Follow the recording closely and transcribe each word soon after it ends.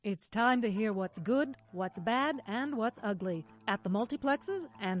It's time to hear what's good, what's bad, and what's ugly at the multiplexes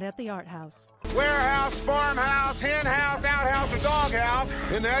and at the art house. Warehouse, farmhouse, hen house, outhouse, or doghouse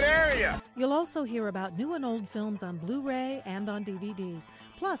in that area. You'll also hear about new and old films on Blu-ray and on DVD.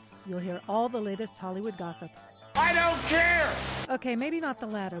 Plus, you'll hear all the latest Hollywood gossip. I don't care! Okay, maybe not the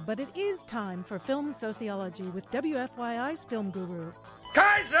latter, but it is time for Film Sociology with WFYI's film guru.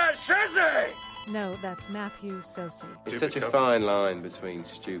 Kaiser Socey! No, that's Matthew Socey. It's such a fine line between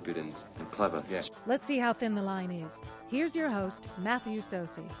stupid and clever, yes. Let's see how thin the line is. Here's your host, Matthew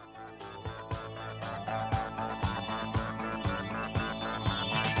Socey.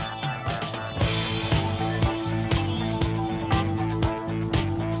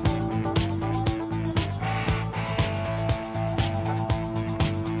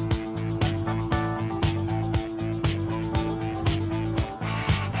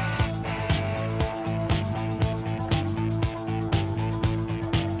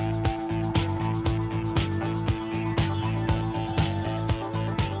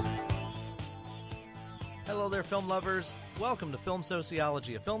 Film lovers, welcome to Film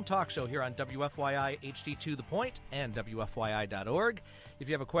Sociology, a film talk show here on WFYI HD2 The Point and WFYI.org. If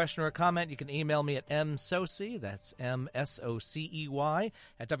you have a question or a comment, you can email me at msocey, that's M-S-O-C-E-Y,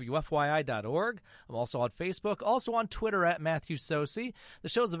 at WFYI.org. I'm also on Facebook, also on Twitter at Matthew Socey. The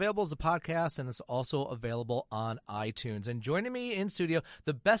show is available as a podcast, and it's also available on iTunes. And joining me in studio,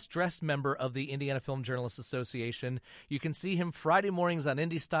 the best-dressed member of the Indiana Film Journalists Association. You can see him Friday mornings on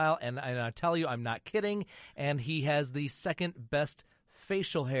Indie Style, and I tell you, I'm not kidding, and he has the second best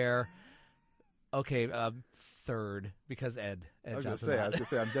facial hair. Okay, third, because Ed I was going to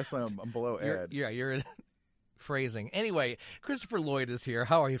say, I'm below Ed. You're in phrasing. Anyway, Christopher Lloyd is here.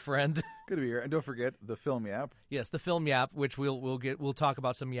 How are you, friend? Good to be here. And don't forget the Film Yap. Yes, the Film Yap, which we'll talk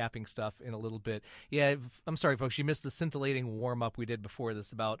about some yapping stuff in a little bit. Yeah, I'm sorry, folks, you missed the scintillating warm-up we did before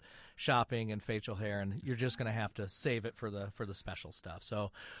this about shopping and facial hair, and you're just going to have to save it for the special stuff.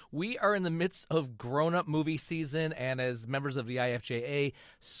 So we are in the midst of grown-up movie season, and as members of the IFJA,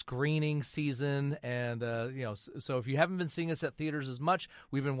 screening season, and so if you haven't been seeing us at theaters as much,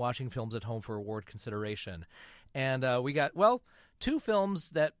 we've been watching films at home for award consideration. And we got, two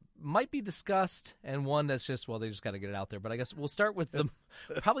films that might be discussed, and one that's just, they just got to get it out there. But I guess we'll start with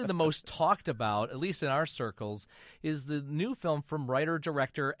probably the most talked about, at least in our circles, is the new film from writer,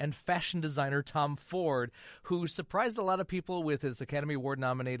 director, and fashion designer Tom Ford, who surprised a lot of people with his Academy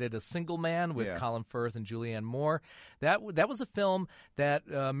Award-nominated A Single Man with Colin Firth and Julianne Moore. That was a film that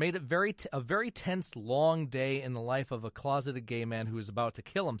made it a very tense, long day in the life of a closeted gay man who is about to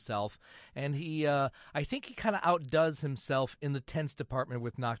kill himself. And I think he kind of outdoes himself in the tense department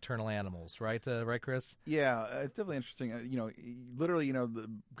with Nocturnal Animals, right? Right, Chris? Yeah, it's definitely interesting. Literally, the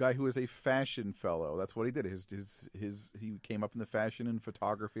guy who is a fashion fellow, that's what he did. He came up in the fashion and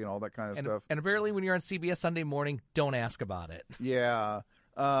photography and all that kind of stuff. And apparently when you're on CBS Sunday morning, don't ask about it. Yeah.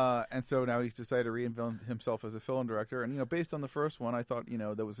 And so now he's decided to reinvent himself as a film director. And, based on the first one, I thought,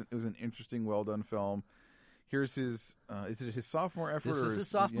 it was an interesting, well-done film. Here's his, is it his sophomore effort? This is his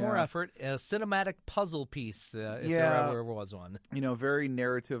sophomore effort, a cinematic puzzle piece, if there ever was one. Very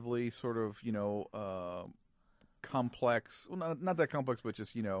narratively sort of, complex. Well, not that complex, but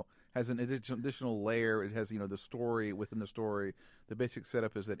just, has an additional layer. It has, the story within the story. The basic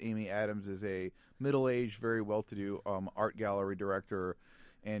setup is that Amy Adams is a middle-aged, very well-to-do art gallery director.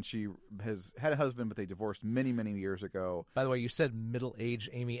 And she has had a husband, but they divorced many, many years ago. By the way, you said middle-aged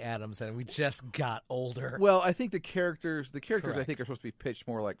Amy Adams, and we just got older. Well, I think the characters Correct. I think are supposed to be pitched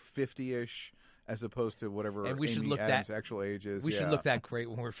more like 50-ish as opposed to whatever Amy Adams' actual age is. We should look that great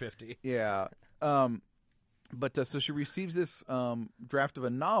when we're 50. Yeah. But so she receives this draft of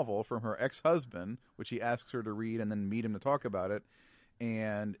a novel from her ex-husband, which he asks her to read and then meet him to talk about it.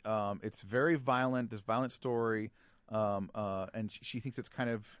 And it's very violent, this violent story. And she thinks it's kind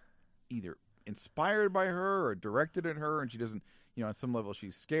of either inspired by her or directed at her, and she doesn't, on some level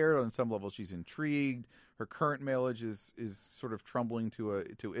she's scared, on some level she's intrigued. Her current marriage is sort of trembling to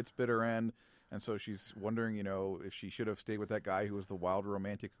its bitter end, and so she's wondering, if she should have stayed with that guy who was the wild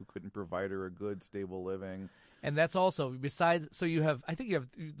romantic who couldn't provide her a good, stable living. And that's also, besides, so you have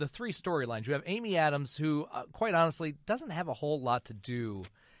the three storylines. You have Amy Adams, who, quite honestly, doesn't have a whole lot to do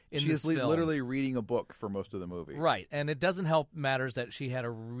She's literally reading a book for most of the movie. Right, and it doesn't help matters that she had a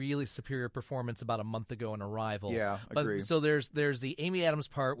really superior performance about a month ago in Arrival. Yeah, agree. So there's the Amy Adams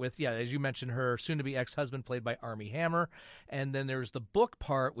part with, as you mentioned, her soon-to-be ex-husband played by Armie Hammer, and then there's the book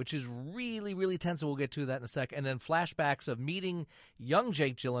part, which is really, really tense, and we'll get to that in a sec, and then flashbacks of meeting young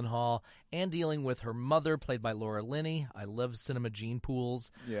Jake Gyllenhaal and dealing with her mother, played by Laura Linney. I love Cinema Gene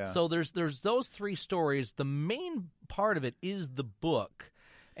Pools. Yeah. So there's those three stories. The main part of it is the book.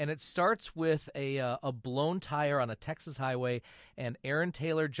 And it starts with a blown tire on a Texas highway, and Aaron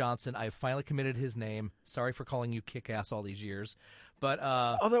Taylor Johnson, I've finally committed his name. Sorry for calling you Kick-Ass all these years. But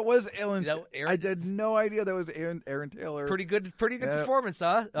that was Aaron. I had no idea that was Aaron Taylor. Pretty good performance,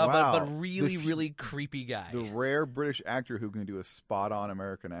 huh? Wow. But really creepy guy. The rare British actor who can do a spot-on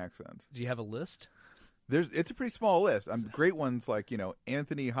American accent. Do you have a list? It's a pretty small list. Great ones like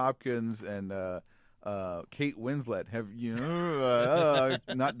Anthony Hopkins and Kate Winslet have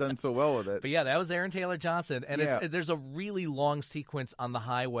not done so well with it. But yeah, that was Aaron Taylor Johnson, and there's a really long sequence on the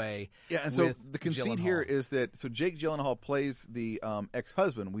highway. Yeah, and so the conceit here is that Jake Gyllenhaal plays the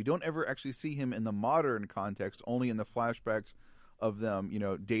ex-husband. We don't ever actually see him in the modern context, only in the flashbacks of them,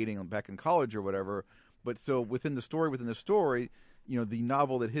 dating back in college or whatever. But so within the story. The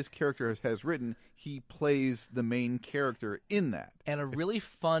novel that his character has written, he plays the main character in that. And a really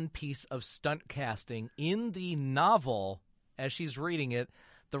fun piece of stunt casting in the novel, as she's reading it,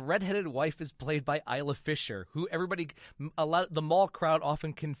 the redheaded wife is played by Isla Fisher, who the mall crowd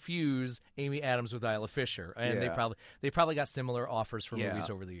often confuse Amy Adams with Isla Fisher, and they probably got similar offers for movies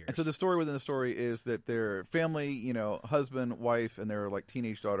over the years. And so the story within the story is that their family, husband, wife, and their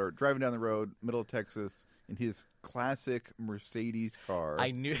teenage daughter driving down the road, middle of Texas, in his classic Mercedes car.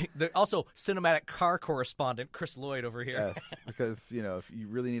 I knew. Also, cinematic car correspondent Chris Lloyd over here. Yes, because if you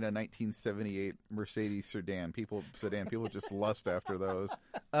really need a 1978 Mercedes sedan, people just lust after those.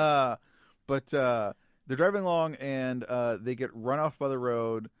 But they're driving along and they get run off by the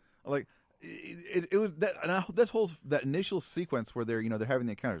road. Like it was that initial sequence where they're having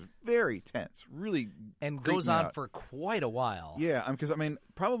the encounter is very tense, really, and goes on for quite a while. Yeah, because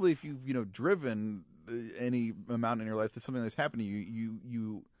probably if you've driven any amount in your life, that's something that's happened to you.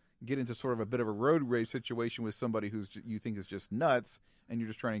 You get into sort of a bit of a road rage situation with somebody who's you think is just nuts, and you're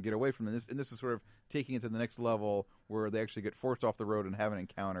just trying to get away from this. And this is sort of taking it to the next level where they actually get forced off the road and have an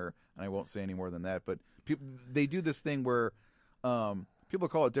encounter. And I won't say any more than that. But they do this thing where people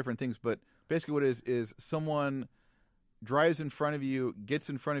call it different things, but basically what it is someone drives in front of you, gets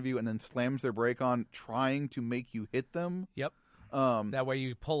in front of you, and then slams their brake on, trying to make you hit them. Yep. That way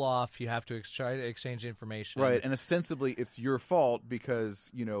you pull off, you have to try to exchange information. Right, and ostensibly it's your fault because,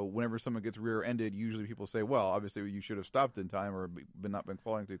 whenever someone gets rear-ended, usually people say, well, obviously you should have stopped in time or not been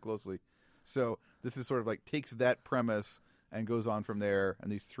following too closely. So this is sort of takes that premise and goes on from there, and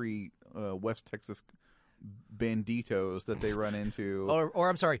these three West Texas banditos that they run into. Or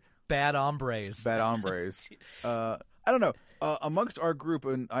I'm sorry, bad hombres. Bad hombres. I don't know. Amongst our group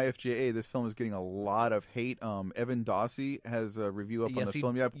in IFJA, this film is getting a lot of hate. Evan Dossie has a review up on the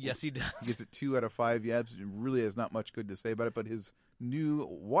Film Yap. Yes, he does. He gives it 2 out of 5 yaps. It really has not much good to say about it, but his new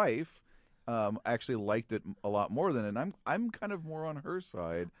wife actually liked it a lot more than it. And I'm kind of more on her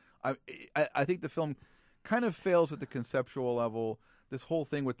side. I think the film kind of fails at the conceptual level. This whole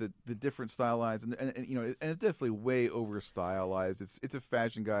thing with the different style lines, and it's definitely way over stylized. It's a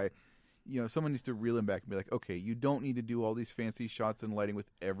fashion guy. Someone needs to reel him back and be like, okay, you don't need to do all these fancy shots and lighting with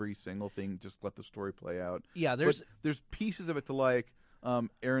every single thing. Just let the story play out. Yeah, there's pieces of it to like.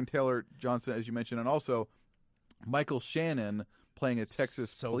 Aaron Taylor Johnson, as you mentioned, and also Michael Shannon playing a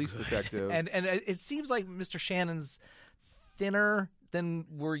Texas police detective. And it seems like Mr. Shannon's thinner than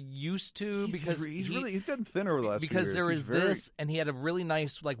we're used to because he's gotten thinner over the last few because years. There is this, and he had a really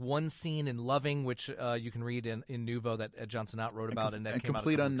nice one scene in Loving, which you can read in Nuvo that Johnson Ott wrote about, and that came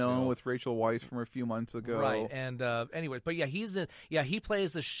Complete out Unknown with Rachel Weisz from a few months ago, right? And anyway, but yeah, he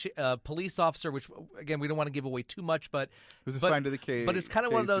plays a police officer, which again we don't want to give away too much, but who's assigned to the case. But it's kind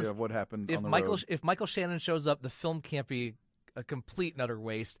of one of those of what happened. If on the Michael road. if Michael Shannon shows up, the film can't be a complete and utter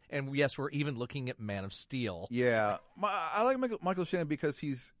waste. And yes, we're even looking at Man of Steel. Yeah, I like Michael Shannon because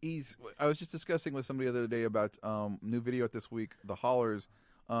he's. I was just discussing with somebody the other day about new video this week, The Hollers,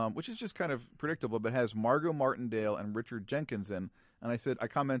 which is just kind of predictable, but has Margot Martindale and Richard Jenkins in. And I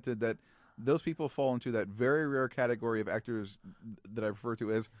commented that those people fall into that very rare category of actors that I refer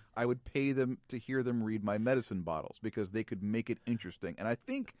to as I would pay them to hear them read my medicine bottles because they could make it interesting. And I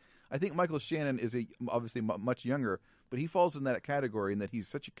think Michael Shannon is obviously much younger, but he falls in that category in that he's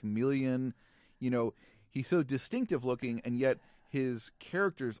such a chameleon. He's so distinctive looking, and yet his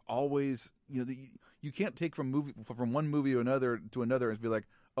characters always, you can't take from one movie to another and be like,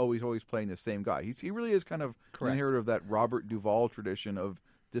 oh, he's always playing the same guy. He really is kind of an inheritor of that Robert Duvall tradition of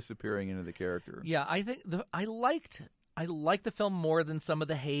disappearing into the character. Yeah, I think I liked the film more than some of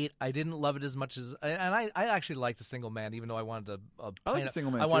the hate. I didn't love it as much as, and I actually liked The Single Man, even though I wanted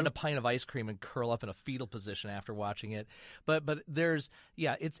wanted a pint of ice cream and curl up in a fetal position after watching it. But this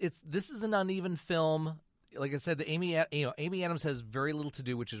is an uneven film. like I said, Amy Adams has very little to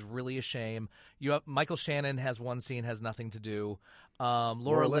do, which is really a shame. You have Michael Shannon has one scene, has nothing to do.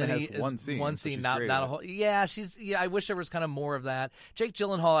 Laura Linney has one scene, not a whole. Yeah, I wish there was kind of more of that. Jake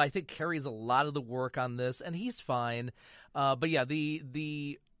Gyllenhaal, I think, carries a lot of the work on this, and he's fine. But yeah,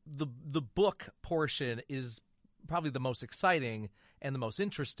 the book portion is probably the most exciting and the most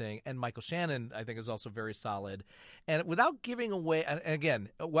interesting, and Michael Shannon, I think, is also very solid. And without giving away, and again,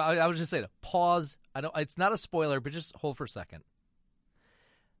 well, I was just saying, pause. It's not a spoiler, but just hold for a second.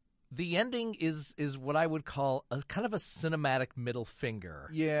 The ending is what I would call a kind of a cinematic middle finger.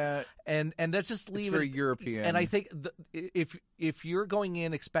 Yeah, and that's just leave it's very European. And I think if you're going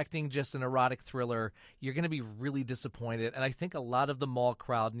in expecting just an erotic thriller, you're going to be really disappointed. And I think a lot of the mall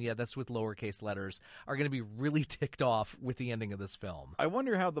crowd, and yeah, that's with lowercase letters, are going to be really ticked off with the ending of this film. I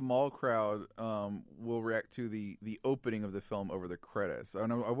wonder how the mall crowd will react to the opening of the film over the credits. I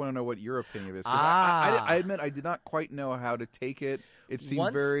want to know what your opinion is. I admit I did not quite know how to take it. It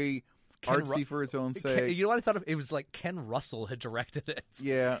seemed very artsy for its own sake. You know what I thought of? It was like Ken Russell had directed it.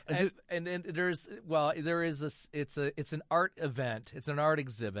 Yeah, and there is this. It's an art event. It's an art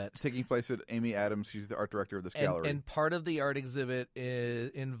exhibit taking place at Amy Adams. She's the art director of this gallery. And part of the art exhibit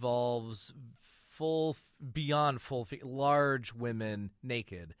involves large women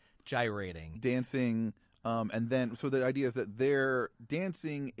naked, gyrating, dancing. And then, so the idea is that their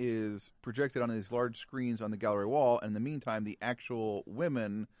dancing is projected on these large screens on the gallery wall, and in the meantime, the actual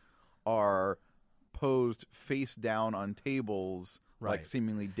women are posed face down on tables, like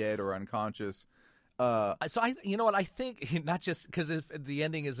seemingly dead or unconscious. So you know what I think, not just because if the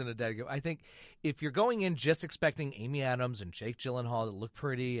ending isn't a dead, I think if you're going in just expecting Amy Adams and Jake Gyllenhaal to look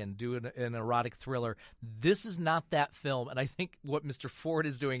pretty and do an erotic thriller, this is not that film. And I think what Mr. Ford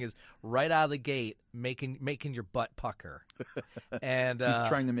is doing is right out of the gate making your butt pucker. And he's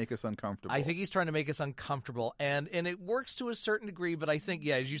trying to make us uncomfortable. I think he's trying to make us uncomfortable, and it works to a certain degree. But I think,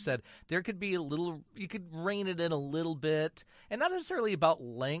 yeah, as you said, there could be you could rein it in a little bit, and not necessarily about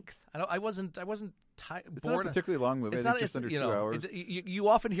length. I wasn't. It's not a particularly long movie. It's just under 2 hours. You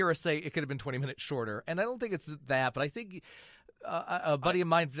often hear us say it could have been 20 minutes shorter, and I don't think it's that. But I think a buddy of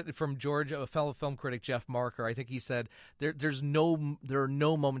mine from Georgia, a fellow film critic, Jeff Marker, I think he said there are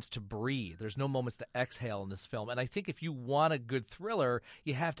no moments to breathe. There's no moments to exhale in this film. And I think if you want a good thriller,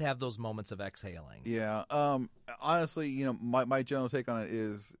 you have to have those moments of exhaling. Yeah. Honestly, my general take on it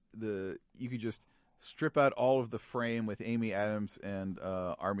is you could just strip out all of the frame with Amy Adams and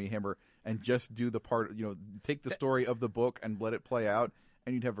Armie Hammer and just do the part, take the story of the book and let it play out,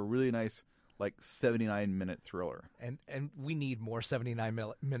 and you'd have a really nice, 79-minute thriller. And we need more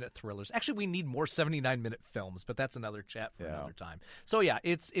 79-minute thrillers. Actually, we need more 79-minute films, but that's another chat for another time. So, yeah,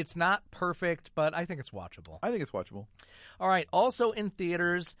 it's not perfect, but I think it's watchable. All right, also in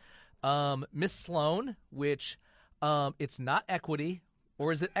theaters, Miss Sloane, which it's not Equity.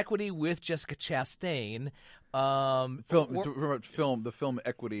 Or is it Equity with Jessica Chastain? The film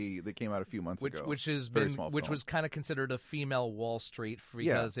Equity that came out a few months ago, which was kind of considered a female Wall Street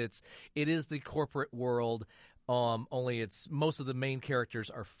because it is the corporate world. Only most of the main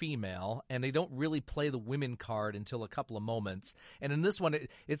characters are female, and they don't really play the women card until a couple of moments. And in this one,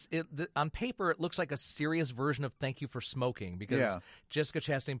 on paper it looks like a serious version of Thank You for Smoking because Jessica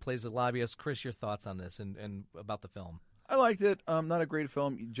Chastain plays the lobbyist. Chris, your thoughts on this and about the film? I liked it. Not a great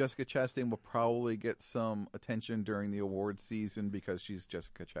film. Jessica Chastain will probably get some attention during the awards season because she's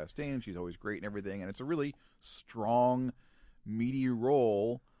Jessica Chastain. She's always great and everything, and it's a really strong, meaty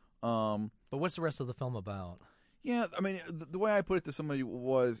role. But what's the rest of the film about? Yeah, I mean, the way I put it to somebody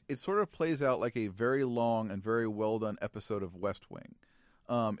was it sort of plays out like a very long and very well-done episode of West Wing.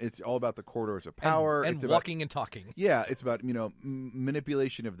 It's all about the corridors of power. And it's walking and talking. Yeah, it's about,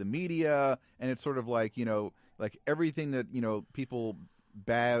 manipulation of the media, and it's sort of like everything that, people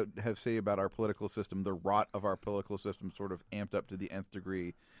bad have say about our political system, the rot of our political system sort of amped up to the nth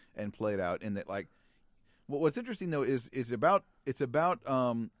degree and played out in that, what's interesting, though, is it's about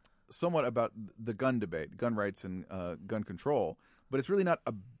somewhat about the gun debate, gun rights and gun control, but it's really not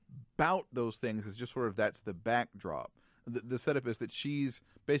about those things. It's just sort of that's the backdrop. The setup is that she's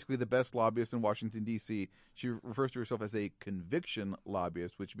basically the best lobbyist in Washington, D.C. She refers to herself as a conviction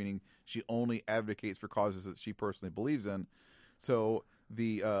lobbyist, which meaning she only advocates for causes that she personally believes in. So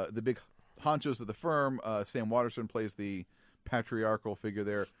the big honchos of the firm, Sam Waterston plays the patriarchal figure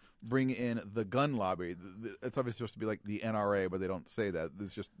there, bring in the gun lobby. It's obviously supposed to be like the NRA, but they don't say that.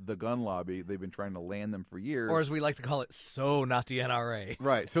 It's just the gun lobby. They've been trying to land them for years. Or as we like to call it, so not the NRA.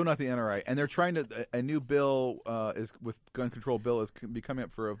 Right, so not the NRA. And they're trying to, a new bill with gun control bill is coming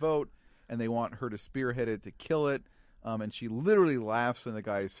up for a vote, and they want her to spearhead it to kill it. and she literally laughs in the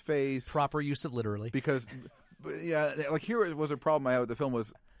guy's face. Proper use of literally. Because, like here was a problem I had with the film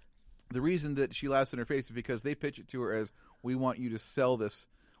was the reason that she laughs in her face is because they pitch it to her as, we want you to sell this.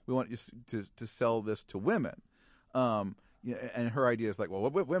 We want you to sell this to women. And her idea is like, well,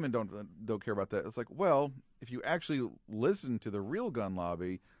 women don't care about that. It's like, well, if you actually listen to the real gun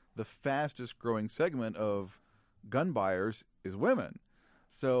lobby, the fastest growing segment of gun buyers is women.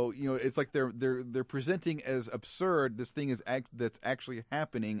 So it's like they're presenting as absurd this thing is that's actually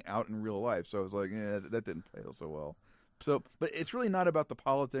happening out in real life. So I was like, yeah, that didn't play so well. So, but it's really not about the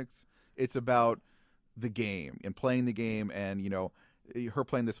politics. It's about the game and playing the game, and her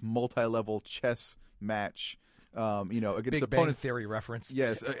playing this multi-level chess match. Against Big opponents. Bang Theory reference.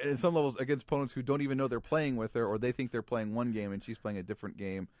 Yes, in some levels against opponents who don't even know they're playing with her, or they think they're playing one game and she's playing a different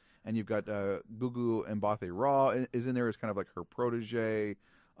game. And you've got Gugu Mbatha Raw is in there as kind of like her protege.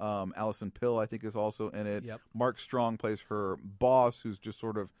 Alison Pill, I think, is also in it. Yep. Mark Strong plays her boss, who's just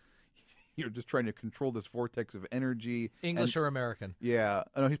sort of just trying to control this vortex of energy. English or American? Yeah.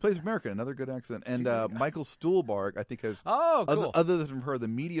 No, he plays American, another good accent. And Michael Stuhlbarg, I think, has, cool. other than her, the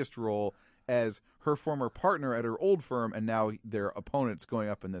meatiest role as her former partner at her old firm, and now their opponents going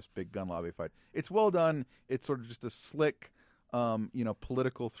up in this big gun lobby fight. It's well done. It's sort of just a slick,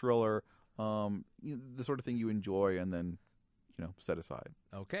 political thriller, the sort of thing you enjoy and then, set aside.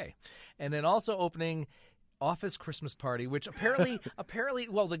 Okay. And then also opening Office Christmas Party, which apparently,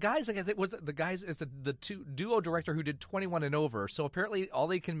 well, the guys, I think, is the duo director who did 21 and Over. So apparently, all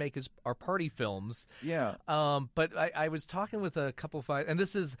they can make are party films. Yeah. But I was talking with a couple of, and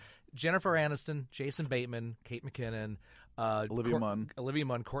this is Jennifer Aniston, Jason Bateman, Kate McKinnon, Olivia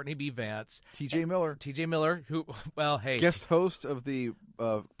Munn, Courtney B. Vance, T.J. Miller, who, well, hey, guest host of the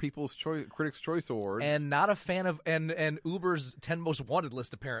Critics' Choice Awards, and not a fan of and Uber's 10 Most Wanted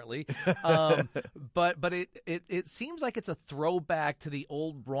list apparently, but it seems like it's a throwback to the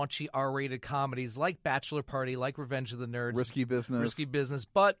old raunchy R-rated comedies like Bachelor Party, like Revenge of the Nerds, Risky Business,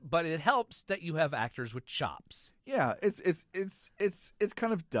 but it helps that you have actors with chops. Yeah, it's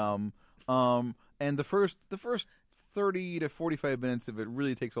kind of dumb, and the first 30 to 45 minutes of it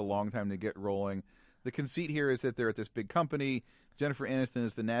really takes a long time to get rolling. The conceit here is that they're at this big company. Jennifer Aniston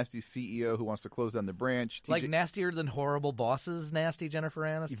is the nasty CEO who wants to close down the branch. Like nastier than Horrible Bosses, nasty Jennifer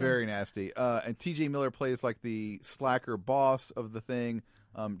Aniston? Very nasty. And T.J. Miller plays like the slacker boss of the thing.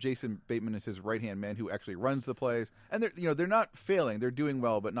 Jason Bateman is his right-hand man who actually runs the place. And they're not failing. They're doing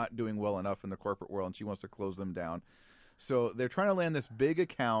well, but not doing well enough in the corporate world, and she wants to close them down. So they're trying to land this big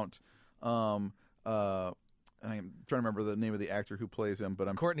account. And I'm trying to remember the name of the actor who plays him,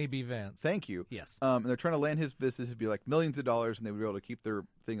 but Courtney B. Vance. Thank you. Yes. And they're trying to land his business. It'd be like millions of dollars, and they would be able to keep their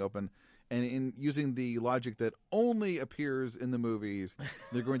thing open. And in using the logic that only appears in the movies,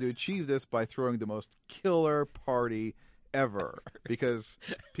 they're going to achieve this by throwing the most killer party ever, because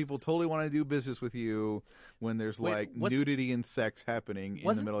people totally want to do business with you when there's nudity and sex happening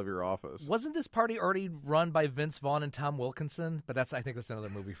in the middle of your office. Wasn't this party already run by Vince Vaughn and Tom Wilkinson? But I think that's another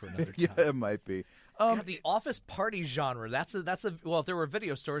movie for another time. Yeah, it might be. God, the office party genre. That's a well, if there were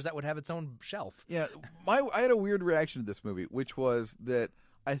video stores, that would have its own shelf. Yeah, I had a weird reaction to this movie, which was that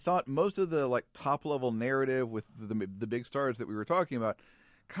I thought most of the top level narrative with the big stars that we were talking about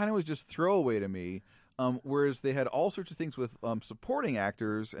kind of was just throwaway to me. Whereas they had all sorts of things with supporting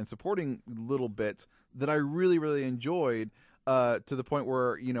actors and supporting little bits that I really, really enjoyed, to the point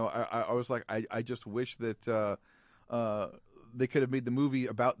where I was like, I just wish that they could have made the movie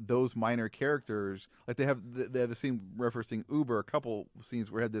about those minor characters. Like they have a scene referencing Uber, a couple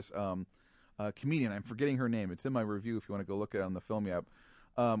scenes where they had this comedian. I'm forgetting her name. It's in my review if you want to go look at it on the Film Yap.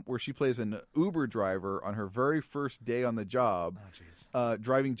 Where she plays an Uber driver on her very first day on the job,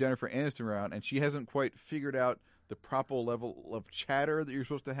 driving Jennifer Aniston around, and she hasn't quite figured out the proper level of chatter that you're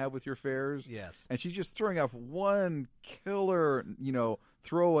supposed to have with your fares. Yes. And she's just throwing off one killer,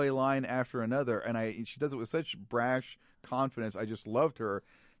 throwaway line after another, and she does it with such brash confidence. I just loved her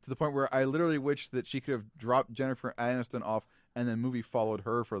to the point where I literally wish that she could have dropped Jennifer Aniston off and then movie followed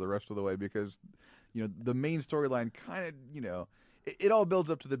her for the rest of the way, because, the main storyline kind of, it all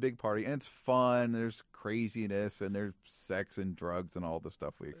builds up to the big party, and it's fun. There's craziness, and there's sex and drugs and all the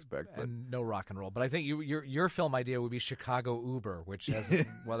stuff we expect. But and no rock and roll. But I think your film idea would be Chicago Uber, which has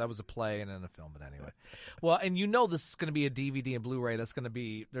well, that was a play and then a film. But anyway, well, and this is going to be a DVD and Blu-ray. There's going to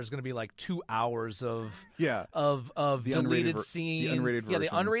be like 2 hours of deleted scenes. The unrated version. Yeah, the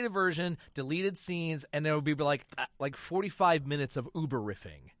unrated version, deleted scenes, and there will be like 45 minutes of Uber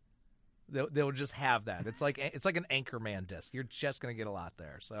riffing. They'll just have that. It's like an Anchorman disc. You're just going to get a lot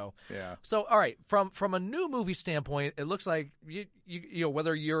there. So Yeah. So all right, from a new movie standpoint, it looks like you know,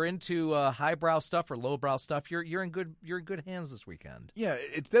 whether you're into highbrow stuff or lowbrow stuff, you're in good hands this weekend. Yeah,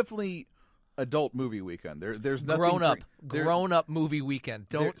 it's definitely adult movie weekend. There's nothing grown up movie weekend.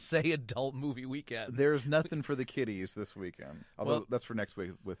 Don't say adult movie weekend. There's nothing for the kiddies this weekend. Although that's for next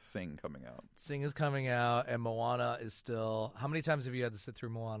week with Sing coming out. Sing is coming out, and Moana is still. How many times have you had to sit through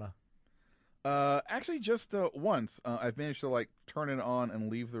Moana? Actually, just once. I've managed to like turn it on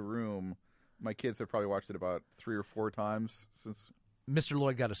and leave the room. My kids have probably watched it about 3 or 4 times since. Mr.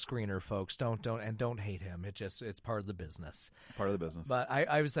 Lloyd got a screener, folks. Don't hate him. It's part of the business. Part of the business. But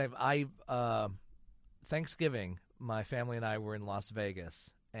I would say Thanksgiving, my family and I were in Las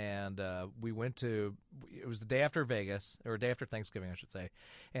Vegas, and we went to. It was the day after Vegas, or day after Thanksgiving, I should say.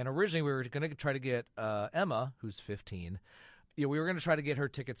 And originally we were going to try to get Emma, who's 15. We were going to try to get her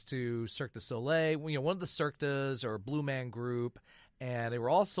tickets to Cirque du Soleil, one of the Cirque-Du's or Blue Man Group, and they were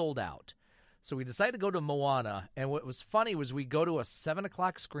all sold out. So we decided to go to Moana, and what was funny was we go to a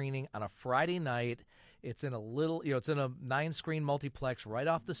 7:00 screening on a Friday night. It's in a little, it's in a 9-screen multiplex right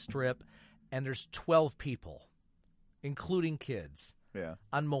off the Strip, and there's 12 people, including kids. Yeah.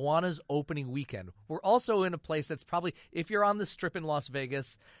 On Moana's opening weekend. We're also in a place that's probably, if you're on the Strip in Las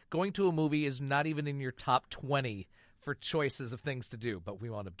Vegas, going to a movie is not even in your top 20 for choices of things to do, but we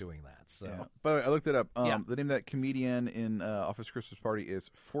wound up doing that. So, yeah. By the way, I looked it up. The name of that comedian in Office Christmas Party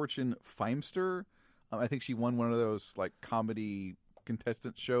is Fortune Feimster. I think she won one of those like comedy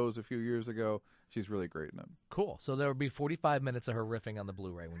contestant shows a few years ago. She's really great in it. Cool. So there will be 45 minutes of her riffing on the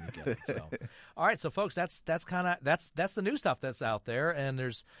Blu-ray when you get it. So, all right. So, folks, that's the new stuff that's out there, and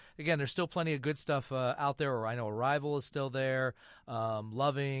there's still plenty of good stuff out there. Or I know Arrival is still there.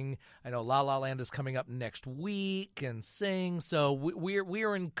 Loving. I know La La Land is coming up next week, and Sing. So we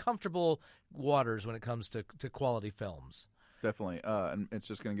are in comfortable waters when it comes to quality films. Definitely, and it's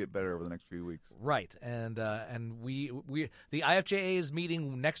just going to get better over the next few weeks. Right, and we the IFJA is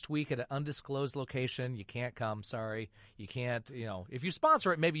meeting next week at an undisclosed location. You can't come. Sorry, you can't. If you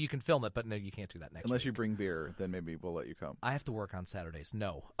sponsor it, maybe you can film it, but no, you can't do that next. Unless week. you bring beer, then maybe we'll let you come. I have to work on Saturdays.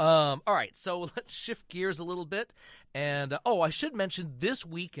 No. All right, so let's shift gears a little bit, and I should mention this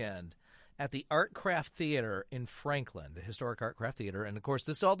weekend at the Art Craft Theater in Franklin, the historic Art Craft Theater, and of course,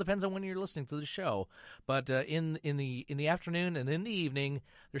 this all depends on when you're listening to the show. But in the afternoon and in the evening,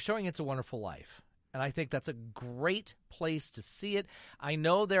 they're showing It's a Wonderful Life, and I think that's a great place to see it. I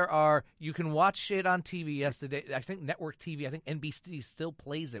know you can watch it on TV. Yesterday, I think network TV. I think NBC still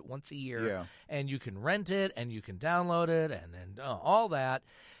plays it once a year, and you can rent it and you can download it and all that.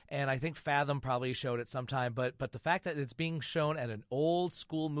 And I think Fathom probably showed it sometime, but the fact that it's being shown at an old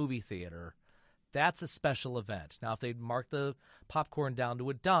school movie theater, that's a special event. Now, if they'd mark the popcorn down to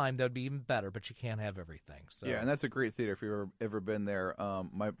a dime, that would be even better, but you can't have everything. So. Yeah, and that's a great theater if you've ever been there.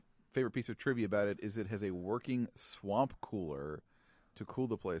 My favorite piece of trivia about it is it has a working swamp cooler to cool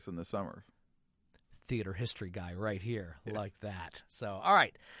the place in the summer. Theater history guy right here, like that. So, all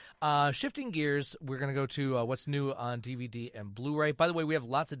right. Shifting gears, we're going to go to what's new on DVD and Blu-ray. By the way, we have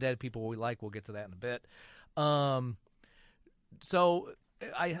lots of dead people we like. We'll get to that in a bit. So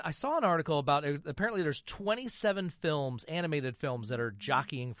I saw an article about apparently there's 27 animated films that are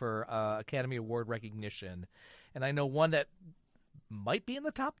jockeying for Academy Award recognition. And I know one that might be in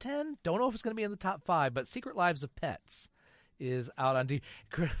the top 10. Don't know if it's going to be in the top 5, but Secret Lives of Pets is out on DVD.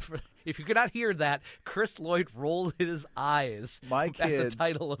 If you could not hear that, Chris Lloyd rolled his eyes at the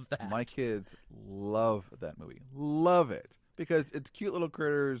title of that. My kids love that movie. Love it. Because it's cute little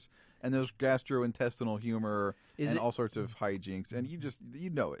critters and there's gastrointestinal humor and all sorts of hijinks. And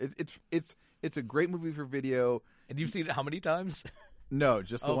it's a great movie for video. And you've seen it how many times? No,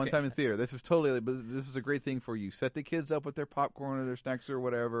 just the one time in theater. This is a great thing for you. Set the kids up with their popcorn or their snacks or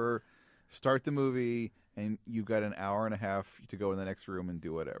whatever. Start the movie, and you've got an hour and a half to go in the next room and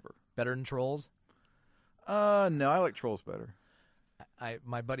do whatever. Better than Trolls? No, I like Trolls better.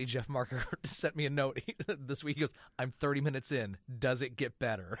 My buddy Jeff Marker sent me a note this week. He goes, I'm 30 minutes in. Does it get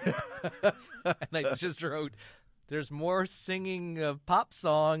better? And I just wrote, there's more singing of pop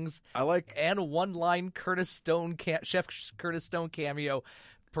songs and a one-line Chef Curtis Stone cameo.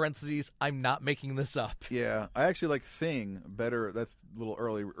 Parentheses, I'm not making this up. Yeah, I actually like Sing better. That's a little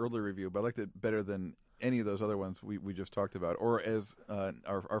early review, but I liked it better than any of those other ones we just talked about. Or as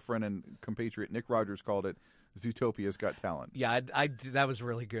our friend and compatriot Nick Rogers called it, Zootopia's Got Talent. Yeah, that was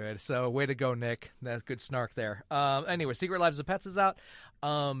really good. So way to go, Nick. That's good snark there. Anyway, Secret Lives of Pets is out.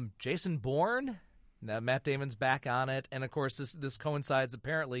 Jason Bourne Now, Matt Damon's back on it, and of course this coincides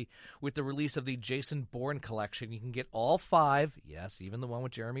apparently with the release of the Jason Bourne collection. You can get all 5, yes, even the one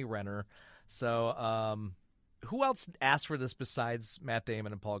with Jeremy Renner. So who else asked for this besides Matt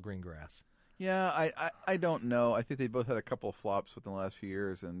Damon and Paul Greengrass? Yeah, I don't know. I think they both had a couple of flops within the last few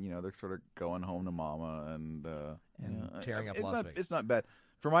years, and they're sort of going home to mama and tearing up Las Vegas. It's not bad.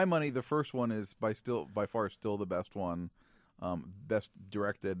 For my money, the first one is by far still the best one. Best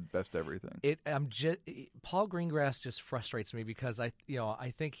directed, best everything. Paul Greengrass just frustrates me because I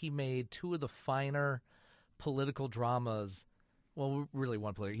think he made 2 of the finer political dramas. Well, really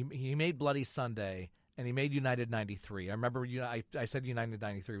one political. He made Bloody Sunday. And he made United 93. I remember I said United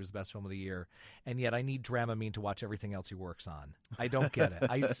 93 was the best film of the year, and yet I need Dramamine to watch everything else he works on. I don't get it.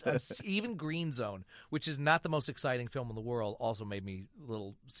 Even Green Zone, which is not the most exciting film in the world, also made me a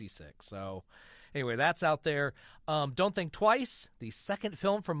little seasick. So anyway, that's out there. Don't Think Twice, the second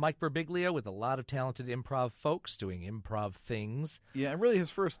film from Mike Birbiglia with a lot of talented improv folks doing improv things. Yeah, and really his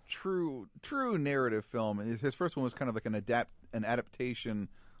first true narrative film. His first one was kind of like an adaptation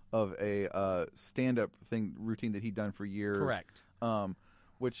of a stand-up routine that he'd done for years. Correct.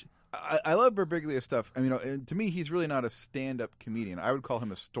 Which I love Birbiglia stuff. I mean, to me, he's really not a stand-up comedian. I would call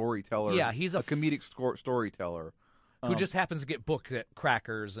him a storyteller. Yeah, he's a comedic storyteller who just happens to get booked at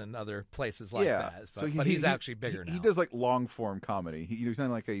Crackers and other places like that. But he's actually bigger now. He does like long-form comedy. He's not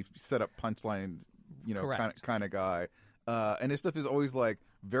like a set-up punchline, kind of guy. And his stuff is always like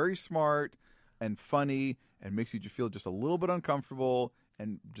very smart and funny and makes you feel just a little bit uncomfortable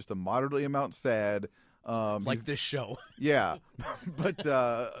and just a moderately amount sad. Like this show. Yeah. But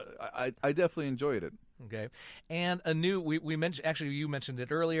I definitely enjoyed it. Okay. And a new, we mentioned, actually you mentioned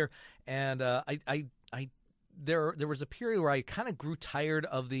it earlier, and there was a period where I kind of grew tired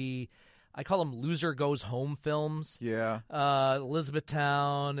of I call them loser goes home films. Yeah.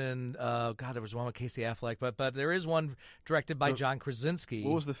 Elizabethtown and there was one with Casey Affleck, but there is one directed by John Krasinski.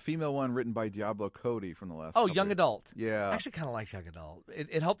 What was the female one written by Diablo Cody from the last? Young Adult. Yeah. I actually kind of liked Young Adult.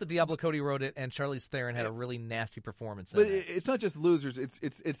 It helped that Diablo Cody wrote it, and Charlize Theron had a really nasty performance. But it's not just losers.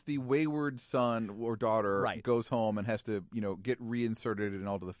 It's the wayward son or daughter goes home and has to get reinserted in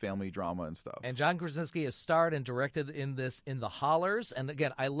all of the family drama and stuff. And John Krasinski has starred and directed in this in The Hollers. And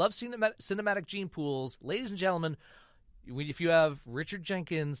again, I love cinematic gene pools. Ladies and gentlemen, if you have Richard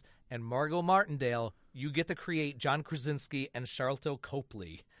Jenkins and Margot Martindale, you get to create John Krasinski and Charlotte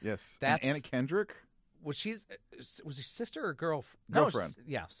Copley. Yes. That's and Anna Kendrick? Was she sister or girlfriend? Girlfriend.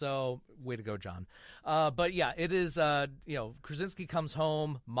 Yeah, so way to go, John. But yeah, it is, Krasinski comes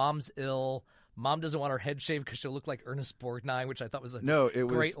home, mom's ill. Mom doesn't want her head shaved because she'll look like Ernest Borgnine, which I thought was a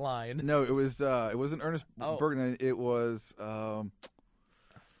great line. No, it wasn't Ernest Borgnine. It was In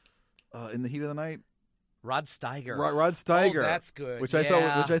the Heat of the Night. Rod Steiger. Rod Steiger. Oh, that's good. Which I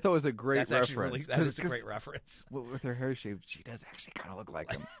thought was a great reference. That is a great reference. With her hair shaved, she does actually kind of look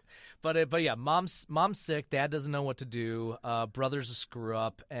like him. But yeah, mom's sick. Dad doesn't know what to do. Brother's a screw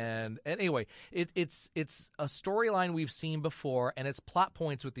up, and anyway, it's a storyline we've seen before, and it's plot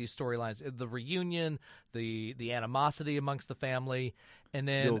points with these storylines: the reunion, the animosity amongst the family, and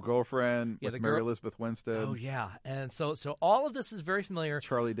then the old girlfriend with Mary Elizabeth Winstead. Oh yeah, and so all of this is very familiar.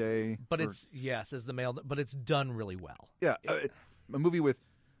 Charlie Day, but it's as the male, but it's done really well. Yeah, a movie with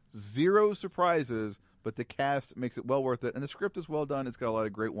zero surprises. But the cast makes it well worth it, and the script is well done. It's got a lot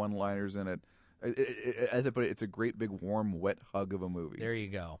of great one-liners in it. As I put it, it's a great, big, warm, wet hug of a movie. There you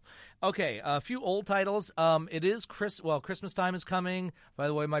go. Okay, a few old titles. It is Christmas time is coming. By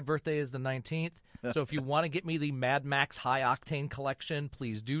the way, my birthday is the 19th. So if you want to get me the Mad Max High Octane collection,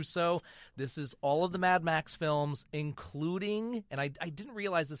 please do so. This is all of the Mad Max films, including, and I didn't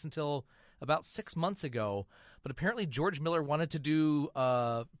realize this until about 6 months ago, but apparently George Miller wanted to do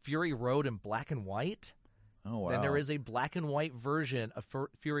Fury Road in black and white. Oh, wow. Then there is a black and white version of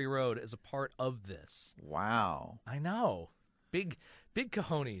Fury Road as a part of this. Wow. I know. Big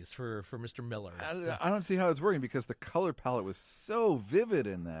cojones for Mr. Miller. I don't see how it's working because the color palette was so vivid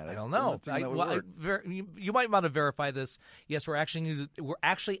in that. I don't know. You might want to verify this. Yes, we're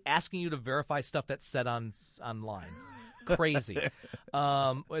actually asking you to verify stuff that's said online. Crazy.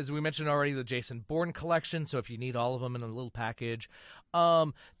 As we mentioned already, the Jason Bourne collection, so if you need all of them in a little package.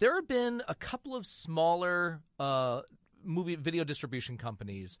 There have been a couple of smaller movie video distribution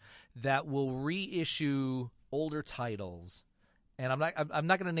companies that will reissue older titles And I'm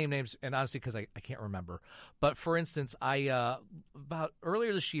not going to name names, and honestly, because I can't remember. But for instance, about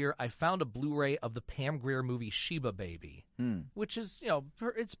earlier this year, I found a Blu-ray of the Pam Grier movie Sheba Baby, which is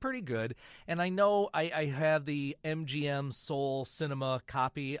it's pretty good. And I know I have the MGM Soul Cinema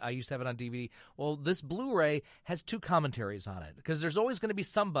copy. I used to have it on DVD. Well, this Blu-ray has 2 commentaries on it because there's always going to be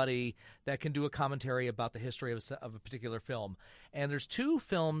somebody that can do a commentary about the history of a particular film. And there's 2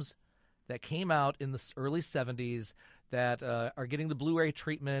 films that came out in the early 70s that are getting the Blu-ray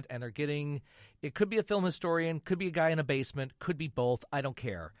treatment, and are getting – it could be a film historian, could be a guy in a basement, could be both. I don't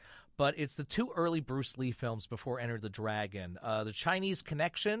care. But it's the 2 early Bruce Lee films before Enter the Dragon, The Chinese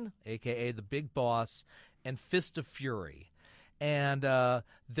Connection, a.k.a. The Big Boss, and Fist of Fury. And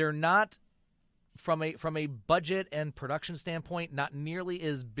they're not – from a budget and production standpoint, not nearly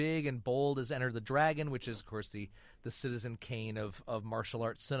as big and bold as Enter the Dragon, which is, of course, the Citizen Kane of martial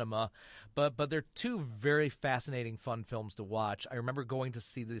arts cinema. But they're 2 very fascinating, fun films to watch. I remember going to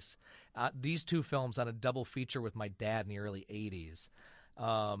see these 2 films on a double feature with my dad in the early 80s.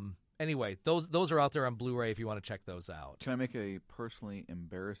 Anyway, those are out there on Blu-ray if you want to check those out. Can I make a personally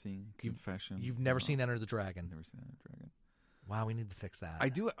embarrassing confession? You've never seen Enter the Dragon? Never seen Enter the Dragon. Wow, we need to fix that. I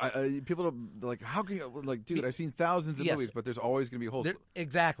do. People are like, how can you, like, dude? I've seen thousands of movies, but there's always going to be holes.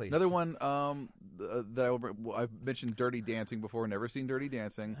 Exactly. Another one that I've mentioned, Dirty Dancing before. Never seen Dirty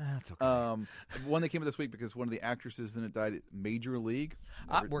Dancing. That's okay. One that came out this week because one of the actresses in it died. Major League.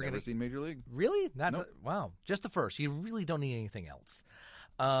 Never seen Major League. Really? Nope. Wow. Just the first. You really don't need anything else.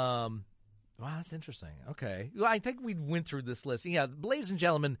 Wow, that's interesting. Okay. Well, I think we went through this list. Yeah, ladies and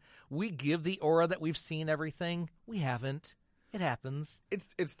gentlemen, we give the aura that we've seen everything. We haven't. It happens.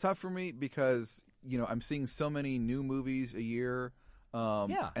 It's tough for me because, I'm seeing so many new movies a year.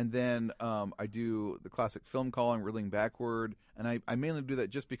 And then I do the classic film calling, reeling backward. And I mainly do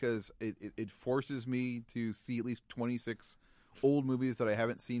that just because it forces me to see at least 26 old movies that I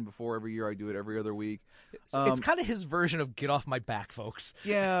haven't seen before every year. I do it every other week. So it's kind of his version of get off my back, folks.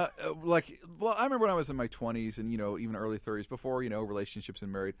 Yeah. I remember when I was in my 20s and, even early 30s before, relationships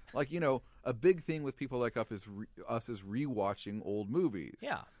and married. A big thing with people like us is rewatching old movies.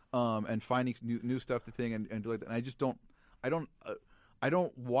 Yeah. And finding new stuff to think and do like that. And I just don't I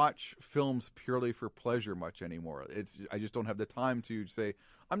don't watch films purely for pleasure much anymore. I just don't have the time to say,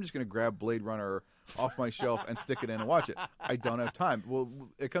 I'm just going to grab Blade Runner off my shelf and stick it in and watch it. I don't have time. Well,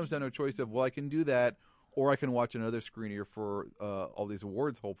 it comes down to a choice of, I can do that, or I can watch another screener for all these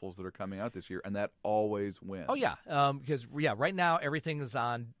awards hopefuls that are coming out this year, and that always wins. Oh, yeah. Because, right now everything is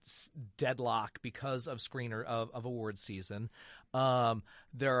on deadlock because of of awards season.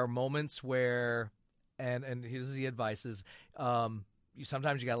 There are moments where, and here's the advice is,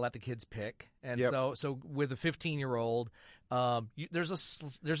 sometimes you got to let the kids pick, and so with a 15-year-old, there's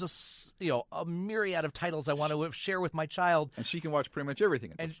a myriad of titles I want to share with my child, and she can watch pretty much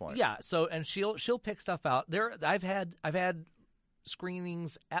everything at this point. Yeah, and she'll pick stuff out. I've had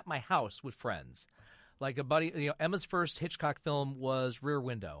screenings at my house with friends, like a buddy. Emma's first Hitchcock film was Rear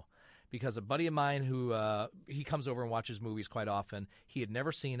Window, because a buddy of mine who he comes over and watches movies quite often. He had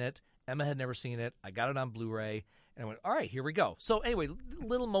never seen it. Emma had never seen it. I got it on Blu-ray. And I went, all right, here we go. So anyway,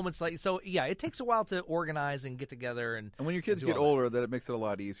 little moments it takes a while to organize and get together. And when your kids get older, that it makes it a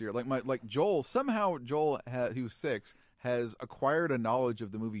lot easier. Like Joel, who's 6, has acquired a knowledge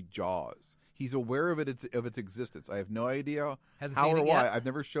of the movie Jaws. He's aware of its existence. I have no idea how or why. I've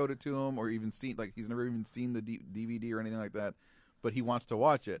never showed it to him or even seen, he's never even seen the DVD or anything like that. But he wants to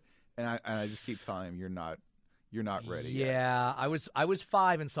watch it, and I just keep telling him, you're not ready yet. Yeah, I was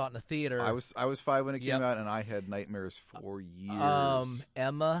 5 and saw it in the theater. I was 5 when it came out, and I had nightmares for years.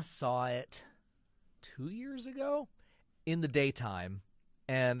 Emma saw it 2 years ago in the daytime,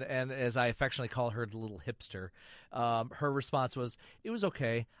 and as I affectionately call her, the little hipster. Her response was, "It was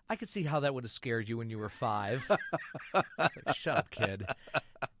okay. I could see how that would have scared you when you were 5." Shut up, kid.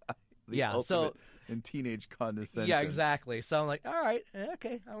 In teenage condescension. Yeah, exactly. So I'm like, all right,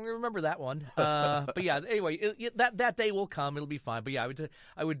 okay, I'm going to remember that one. But yeah, anyway, that day will come. It'll be fine. But yeah,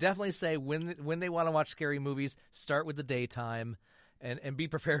 I would definitely say when they want to watch scary movies, start with the daytime and be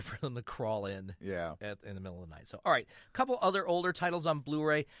prepared for them to crawl in in the middle of the night. So, all right, a couple other older titles on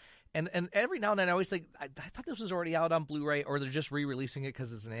Blu-ray. And every now and then I always think, I thought this was already out on Blu-ray, or they're just re-releasing it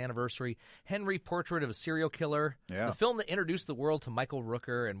because it's an anniversary. Henry, Portrait of a Serial Killer. Yeah. The film that introduced the world to Michael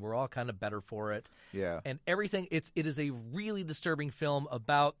Rooker, and we're all kind of better for it. Yeah. And everything, it is a really disturbing film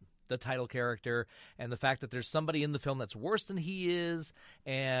about the title character, and the fact that there's somebody in the film that's worse than he is.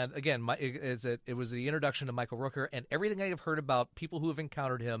 And again, it was the introduction to Michael Rooker, and everything I have heard about people who have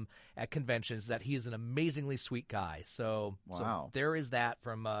encountered him at conventions, that he is an amazingly sweet guy. So there is that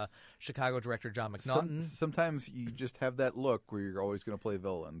from Chicago director John McNaughton. Sometimes you just have that look where you're always going to play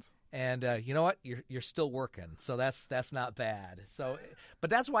villains. And you know what? You're still working, so that's not bad. So, but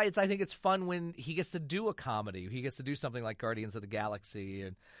that's why I think it's fun when he gets to do a comedy. He gets to do something like Guardians of the Galaxy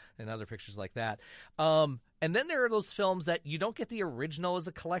and other pictures like that. And then there are those films that you don't get the original as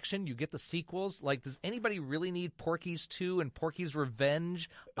a collection. You get the sequels. Like, does anybody really need Porky's 2 and Porky's Revenge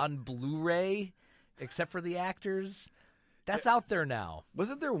on Blu-ray, except for the actors? That's out there now.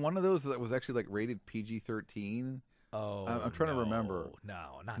 Wasn't there one of those that was actually like rated PG-13? Oh, I'm trying to remember.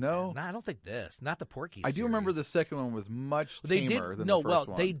 No, I don't think this. Not the Porky I series. do remember the second one was much tamer than the first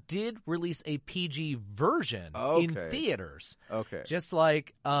one. They did release a PG version in theaters. Okay. Just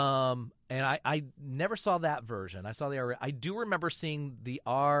like, and I never saw that version. I saw the R. I do remember seeing the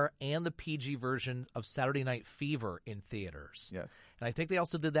R and the PG version of Saturday Night Fever in theaters. Yes. And I think they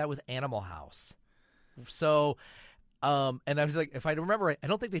also did that with Animal House. So... and I was like, if I remember right, I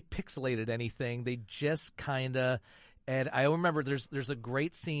don't think they pixelated anything. They just kind of, and I remember there's a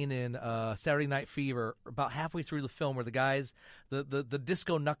great scene in Saturday Night Fever about halfway through the film where the guys, the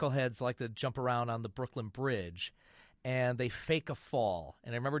disco knuckleheads like to jump around on the Brooklyn Bridge, and they fake a fall.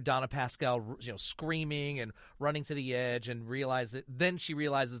 And I remember Donna Pascal, screaming and running to the edge, and then she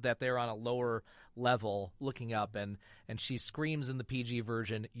realizes that they're on a lower level looking up, and she screams in the PG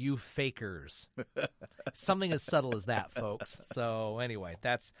version, "You fakers." Something as subtle as that, folks. So anyway,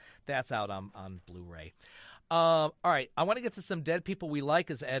 that's out on Blu-ray. All right, I want to get to some dead people we like,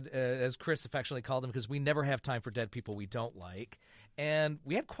 as Chris affectionately called them, because we never have time for dead people we don't like. And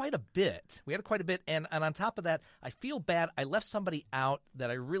we had quite a bit. And on top of that, I feel bad. I left somebody out that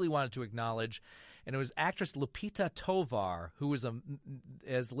I really wanted to acknowledge, and it was actress Lupita Tovar, who was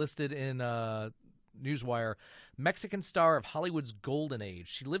as listed in Newswire, Mexican star of Hollywood's golden age.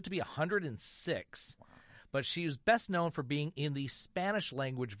 She lived to be 106, but she was best known for being in the Spanish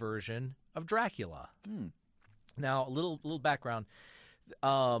language version of Dracula. Now, a little background.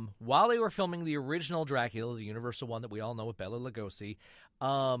 While they were filming the original Dracula, the Universal one that we all know with Bela Lugosi,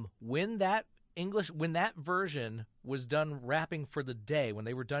 when that version was done wrapping for the day, when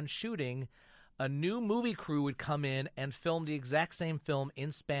they were done shooting, a new movie crew would come in and film the exact same film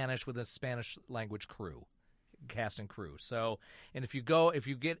in Spanish with a Spanish language cast and crew. So, and if you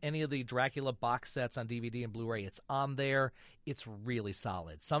get any of the Dracula box sets on DVD and Blu-ray, it's on there. It's really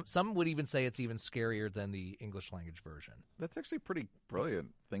solid. Some would even say it's even scarier than the English language version. That's actually a pretty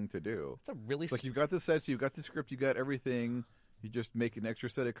brilliant thing to do. It's a really like you've got the sets, you've got the script, you got everything. You just make an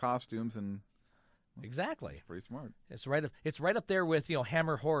extra set of costumes and. Exactly. It's pretty smart. It's right up there with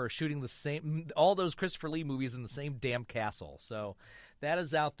Hammer Horror shooting all those Christopher Lee movies in the same damn castle. So that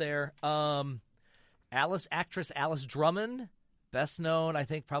is out there. Actress Alice Drummond, best known I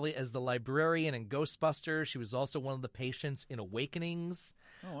think probably as the librarian in Ghostbusters. She was also one of the patients in Awakenings.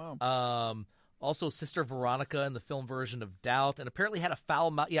 Oh wow. Also Sister Veronica in the film version of Doubt, and apparently had a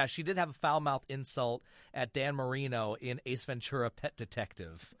foul mouth. Yeah, she did have a foul mouth insult at Dan Marino in Ace Ventura: Pet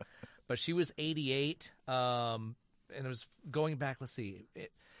Detective. But she was 88, and it was going back. Let's see.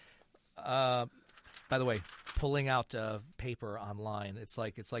 By the way, pulling out paper online, it's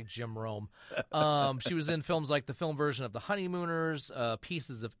like Jim Rome. She was in films like the film version of The Honeymooners,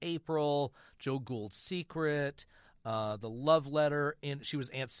 Pieces of April, Joe Gould's Secret, The Love Letter. She was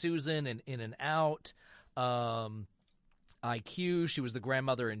Aunt Susan in In and Out. IQ. She was the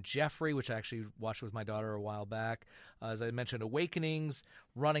grandmother in Jeffrey, which I actually watched with my daughter a while back. As I mentioned, Awakenings,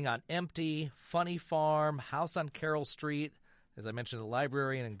 Running on Empty, Funny Farm, House on Carroll Street. As I mentioned, The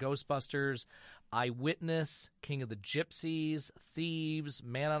Librarian and Ghostbusters, Eyewitness, King of the Gypsies, Thieves,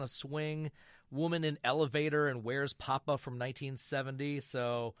 Man on a Swing, Woman in Elevator, and Where's Papa from 1970.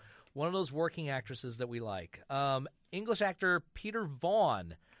 So one of those working actresses that we like. English actor Peter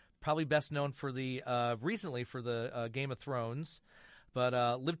Vaughan, probably best known for recently for the Game of Thrones,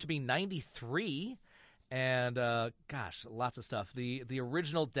 but lived to be 93, and gosh, lots of stuff. The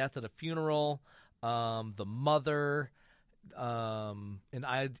original Death at a Funeral, The Mother, An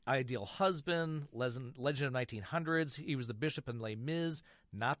Ideal Husband, Legend of 1900s. He was the bishop in Les Mis,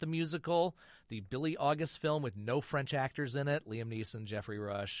 not the musical. The Billy August film with no French actors in it: Liam Neeson, Jeffrey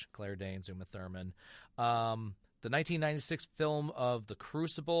Rush, Claire Danes, Uma Thurman. The 1996 film of The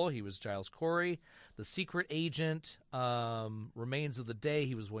Crucible, he was Giles Corey. The Secret Agent, Remains of the Day,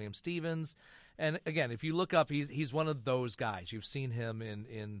 he was William Stevens. And again, if you look up, he's one of those guys. You've seen him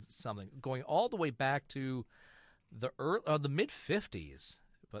in something going all the way back to the mid-50s.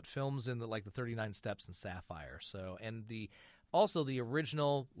 but films in the 39 Steps and Sapphire. So, and also the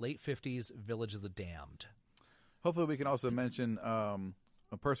original late 50s Village of the Damned. Hopefully we can also mention a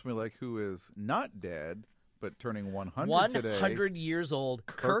person we like who is not dead, but turning 100 today. 100 years old,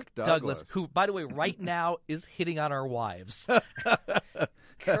 Kirk Douglas, who, by the way, right now is hitting on our wives.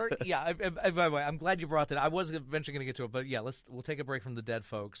 Kirk, yeah. By the way, I'm glad you brought that. I was eventually going to get to it, but yeah, we'll take a break from the dead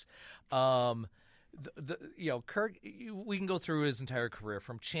folks. Kirk, we can go through his entire career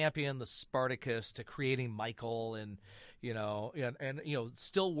from Champion, the Spartacus, to creating Michael, and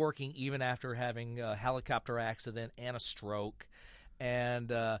still working even after having a helicopter accident and a stroke. And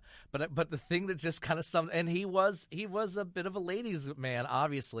but the thing that just kind of summed, and he was a bit of a ladies' man,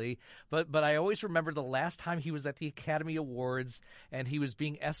 obviously, but I always remember the last time he was at the Academy Awards and he was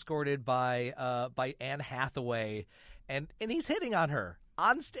being escorted by Anne Hathaway, and he's hitting on her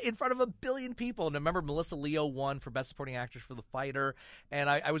in front of 1 billion people. And I remember Melissa Leo won for Best Supporting Actress for The Fighter, and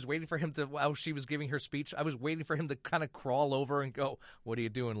I was waiting for him to, while she was giving her speech, I was waiting for him to kind of crawl over and go, "What are you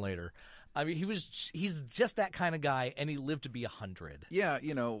doing later?" I mean, he's just that kind of guy, and he lived to be 100. Yeah,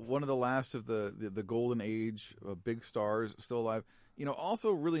 one of the last of the golden age of big stars still alive.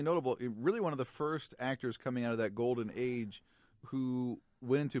 Also really notable, really one of the first actors coming out of that golden age who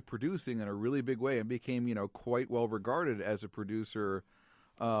went into producing in a really big way and became, quite well regarded as a producer.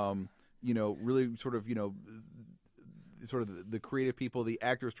 Really sort of, the creative people, the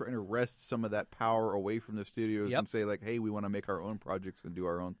actors trying to wrest some of that power away from the studios and say, hey, we want to make our own projects and do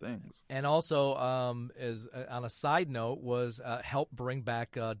our own things. And also, as on a side note, was help bring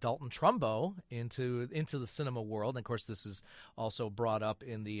back Dalton Trumbo into the cinema world. And of course, this is also brought up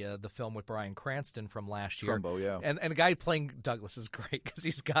in the film with Bryan Cranston from last year. Trumbo, yeah. And the guy playing Douglas is great because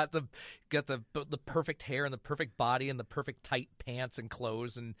he's got the perfect hair and the perfect body and the perfect tight pants and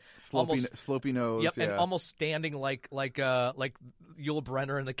clothes and slopey nose. Yep, yeah. and almost standing like Yul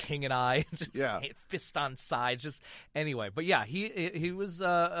Brynner and The King and I, just fist on sides. Just anyway, but yeah, he was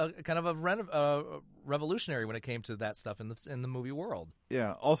kind of a revolutionary when it came to that stuff in the movie world.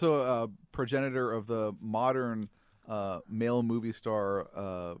 Yeah, also a progenitor of the modern male movie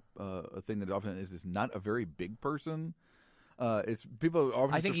star thing that often is not a very big person. It's people are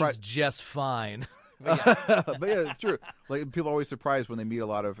often I think surprised. He's just fine. But yeah, it's true. People are always surprised when they meet a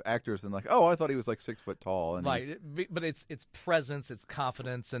lot of actors and oh, I thought he was 6 foot tall. And right, but it's presence, it's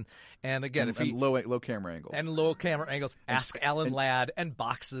confidence, and again, and low camera angles and low camera angles. Ask Alan Ladd and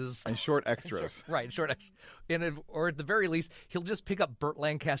boxes and short extras. Right, short extras. Or at the very least, he'll just pick up Burt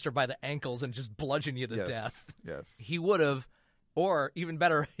Lancaster by the ankles and just bludgeon you to death. Yes, he would have. Or, even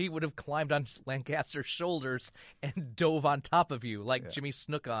better, he would have climbed on Lancaster's shoulders and dove on top of you like Jimmy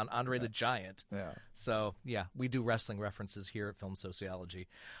Snook on Andre the Giant. Yeah. So, yeah, we do wrestling references here at Film Soceyology.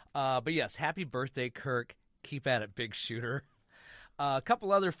 But, yes, happy birthday, Kirk. Keep at it, big shooter. A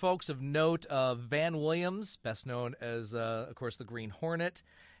couple other folks of note, Van Williams, best known as, of course, the Green Hornet.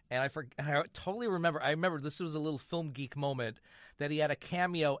 And I totally remember. I remember this was a little film geek moment that he had a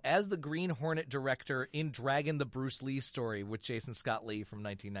cameo as the Green Hornet director in Dragon: The Bruce Lee Story with Jason Scott Lee from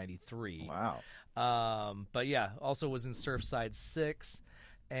 1993. Wow. But yeah, also was in Surfside 6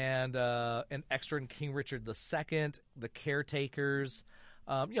 and an extra in King Richard II, The Caretakers.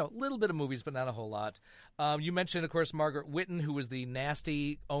 A little bit of movies, but not a whole lot. You mentioned, of course, Margaret Whitten, who was the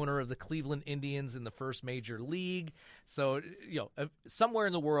nasty owner of the Cleveland Indians in the first major league. So, somewhere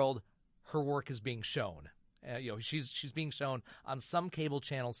in the world, her work is being shown. She's being shown on some cable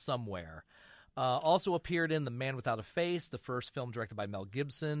channel somewhere. Also appeared in The Man Without a Face, the first film directed by Mel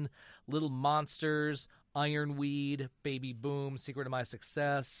Gibson, Little Monsters, Ironweed, Baby Boom, Secret of My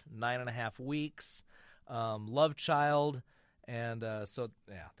Success, 9.5 Weeks, Love Child. And so,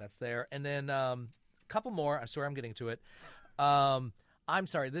 yeah, that's there. And then a couple more. I swear I'm getting to it. I'm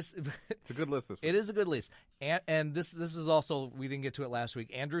sorry. It's a good list this week. It is a good list. And this is also, we didn't get to it last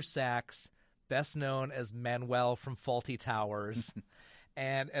week, Andrew Sachs, best known as Manuel from Fawlty Towers.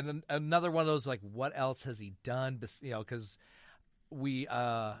 and then another one of those, what else has he done? Because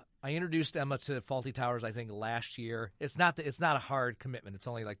I introduced Emma to Fawlty Towers, I think, last year. It's not a hard commitment. It's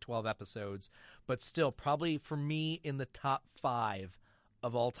only 12 episodes, but still probably for me in the top 5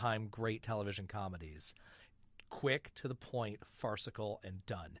 of all-time great television comedies. Quick, to the point, farcical, and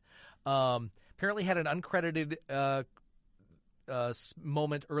done. Apparently had an uncredited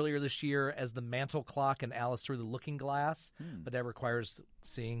moment earlier this year as the Mantle Clock in Alice Through the Looking Glass, but that requires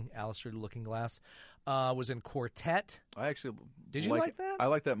seeing Alice Through the Looking Glass. Was in Quartet. I actually did you like that? I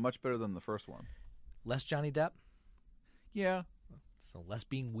like that much better than the first one. Less Johnny Depp? Yeah. So less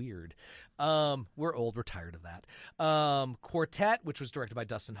being weird. We're old. We're tired of that. Quartet, which was directed by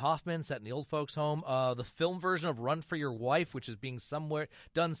Dustin Hoffman, set in the old folks' home. The film version of Run for Your Wife, which is being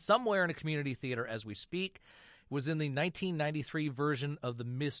done somewhere in a community theater as we speak, was in the 1993 version of The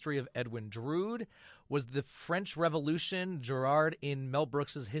Mystery of Edwin Drood. Was the French Revolution, Gerard in Mel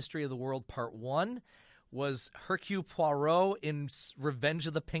Brooks' History of the World Part 1. Was Hercule Poirot in Revenge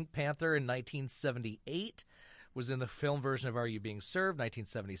of the Pink Panther in 1978. Was in the film version of Are You Being Served,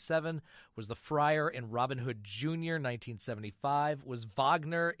 1977. Was The Friar in Robin Hood Jr., 1975. Was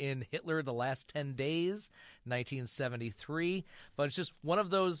Wagner in Hitler: The Last 10 Days, 1973. But it's just one of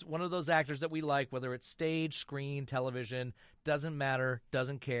those actors that we like, whether it's stage, screen, television, doesn't matter,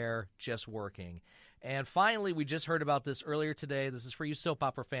 doesn't care, just working. And finally, we just heard about this earlier today. This is for you soap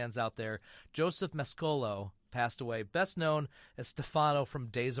opera fans out there. Joseph Mascolo passed away, best known as Stefano from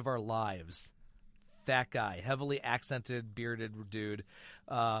Days of Our Lives. That guy, heavily accented, bearded dude,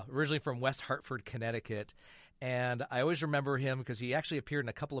 originally from West Hartford, Connecticut. And I always remember him because he actually appeared in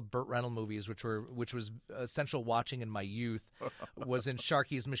a couple of Burt Reynolds movies, which was essential watching in my youth. Was in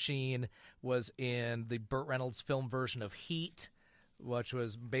Sharky's Machine, was in the Burt Reynolds film version of Heat, which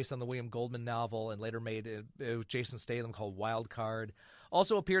was based on the William Goldman novel and later made with Jason Statham, called Wild Card.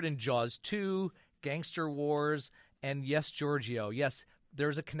 Also appeared in Jaws 2, Gangster Wars, and Yes, Giorgio. Yes,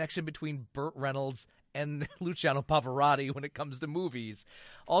 there's a connection between Burt Reynolds and Luciano Pavarotti when it comes to movies.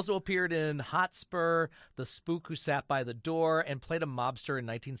 Also appeared in Hotspur, The Spook Who Sat by the Door, and played a mobster in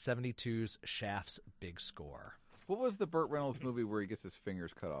 1972's Shaft's Big Score. What was the Burt Reynolds movie where he gets his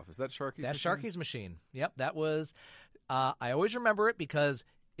fingers cut off? Is that Sharky's Machine? That's Sharky's Machine. Yep, that was... I always remember it because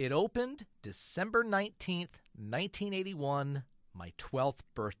it opened December 19th, 1981, my 12th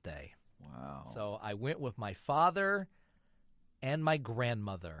birthday. Wow. So I went with my father and my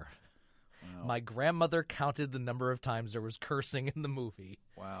grandmother. Wow. My grandmother counted the number of times there was cursing in the movie.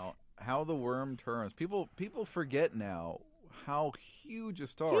 Wow. How the worm turns. People forget now how huge a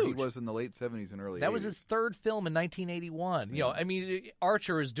star he was in the late 70s and early 80s. That was his third film in 1981. Yeah. You know, I mean,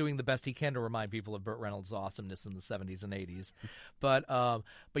 Archer is doing the best he can to remind people of Burt Reynolds' awesomeness in the 70s and 80s. But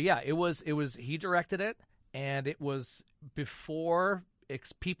yeah, it was he directed it, and it was before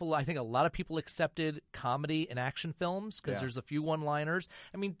people. I think a lot of people accepted comedy and action films because there's a few one-liners.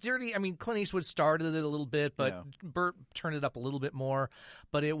 I mean, Clint Eastwood started it a little bit, but Burt turned it up a little bit more.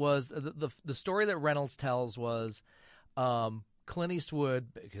 But it was the story that Reynolds tells was. Clint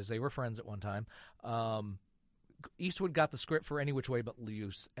Eastwood, because they were friends at one time, Eastwood got the script for Any Which Way But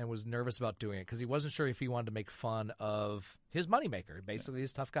Loose and was nervous about doing it because he wasn't sure if he wanted to make fun of his moneymaker, basically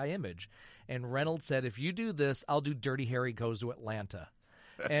his tough guy image. And Reynolds said, if you do this, I'll do Dirty Harry Goes to Atlanta.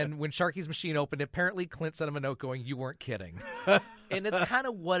 And when Sharky's Machine opened, apparently Clint sent him a note going, you weren't kidding. And it's kind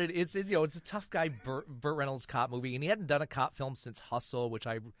of what it is. It's a tough guy Burt Reynolds cop movie, and he hadn't done a cop film since Hustle, which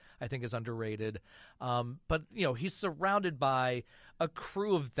I think is underrated. But he's surrounded by a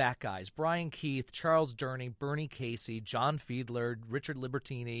crew of that guys: Brian Keith, Charles Durning, Bernie Casey, John Fiedler, Richard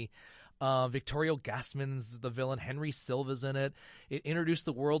Libertini. Victorio Gassman's the villain. Henry Silva's in it. It introduced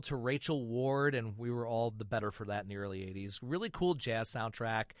the world to Rachel Ward, and we were all the better for that in the early 80s. Really cool jazz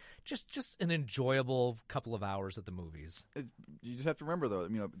soundtrack. Just an enjoyable couple of hours at the movies. You just have to remember, though,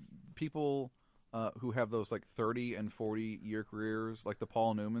 people who have those like 30 and 40-year careers, like the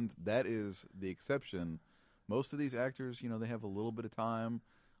Paul Newmans, that is the exception. Most of these actors, they have a little bit of time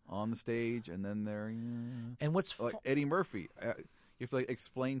on the stage, and then they're... And what's... Like Eddie Murphy... You have to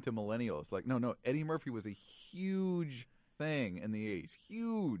explain to millennials, no, Eddie Murphy was a huge thing in the 80s.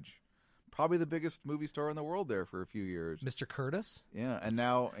 Huge. Probably the biggest movie star in the world there for a few years. Mr. Curtis? Yeah, and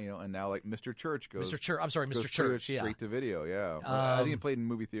now like Mr. Church goes... Mr. Church, yeah. Straight to video, yeah. I think it played in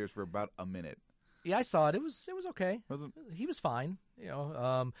movie theaters for about a minute. Yeah, I saw it. It was okay. He was fine.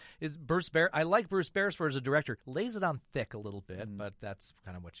 Is Bruce Bear? I like Bruce Beresford as a director. Lays it on thick a little bit, but that's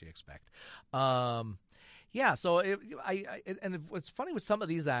kind of what you expect. Yeah, so and what's funny with some of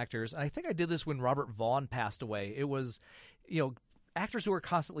these actors, and I think I did this when Robert Vaughn passed away. It was, actors who are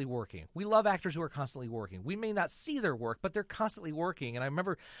constantly working. We love actors who are constantly working. We may not see their work, but they're constantly working. And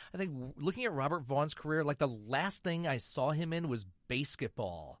I think looking at Robert Vaughn's career, like the last thing I saw him in was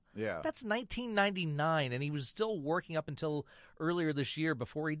Basketball. Yeah, that's 1999, and he was still working up until earlier this year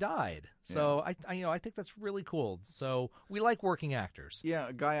before he died. So I think that's really cool. So we like working actors. Yeah,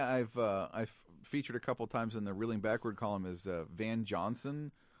 a guy I've featured a couple times in the Reeling Backward column is Van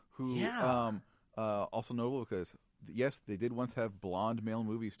Johnson, who also notable because yes, they did once have blonde male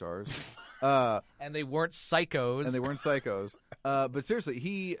movie stars, and they weren't psychos. But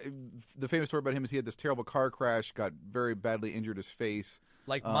seriously, the famous story about him is he had this terrible car crash, got very badly injured his face,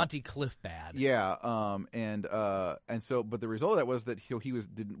 Like Monty Cliff bad. Yeah, and so, but the result of that was that he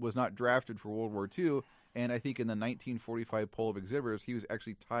was not drafted for World War II, and I think in the 1945 poll of exhibitors, he was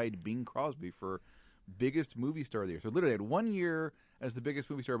actually tied Bing Crosby for biggest movie star of the year. So literally had 1 year as the biggest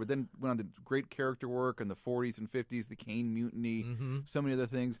movie star, but then went on to great character work in the 40s and 50s, the Caine Mutiny, so many other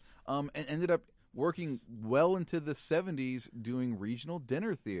things, and ended up working well into the 70s doing regional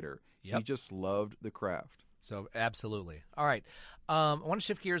dinner theater. Yep. He just loved the craft. So absolutely. All right. I want to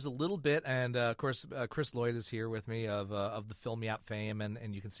shift gears a little bit, and of course, Chris Lloyd is here with me of the Film Yap fame,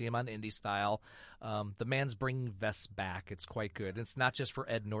 and you can see him on Indie Style. The man's bringing vests back. It's quite good. It's not just for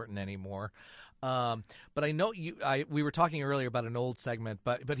Ed Norton anymore. But I know we were talking earlier about an old segment,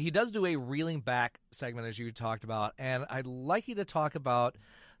 but he does do a reeling back segment, as you talked about, and I'd like you to talk about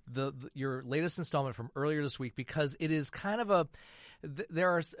your latest installment from earlier this week, because it is kind of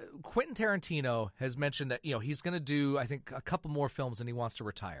Quentin Tarantino has mentioned that he's going to do, I think, a couple more films and he wants to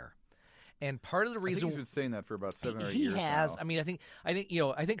retire. And part of the reason he's been saying that for about 7 or 8 he years has. now. I mean, I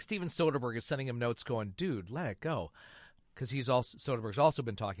think Steven Soderbergh is sending him notes, going, "Dude, let it go," because Soderbergh's also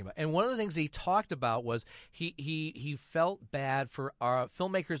been talking about. And one of the things he talked about was he felt bad for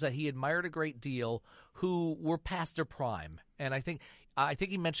filmmakers that he admired a great deal who were past their prime. And I think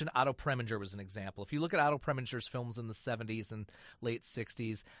he mentioned Otto Preminger was an example. If you look at Otto Preminger's films in the 70s and late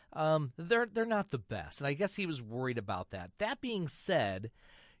 60s, they're not the best. And I guess he was worried about that. That being said,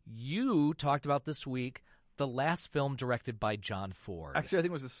 you talked about this week the last film directed by John Ford. Actually, I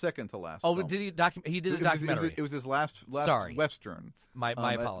think it was the second to last. Oh, film. did he he did a documentary. It was his last Sorry. Western. My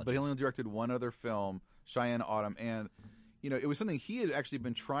apologies. But he only directed one other film, Cheyenne Autumn, and it was something he had actually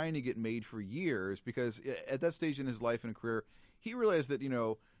been trying to get made for years, because at that stage in his life and career, he realized that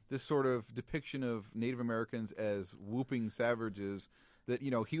this sort of depiction of Native Americans as whooping savages, that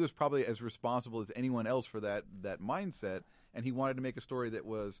he was probably as responsible as anyone else for that mindset, and he wanted to make a story that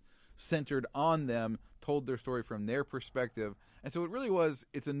was centered on them, told their story from their perspective. And so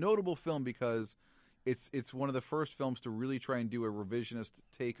it's a notable film because it's one of the first films to really try and do a revisionist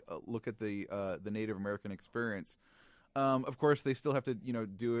look at the Native American experience. Of course, they still have to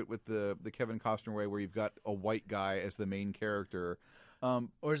do it with the Kevin Costner way, where you've got a white guy as the main character.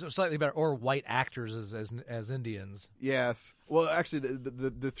 Or is it slightly better, or white actors as Indians. Yes. Well, actually,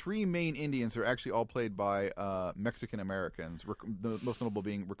 the three main Indians are actually all played by Mexican Americans. The most notable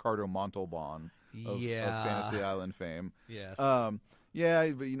being Ricardo Montalban of Fantasy Island fame. Yes. Yeah,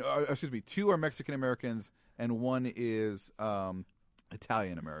 but excuse me, 2 are Mexican Americans and 1 is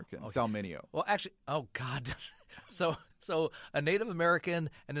Italian American. Okay. Salmenio. Well, actually, oh God, so a Native American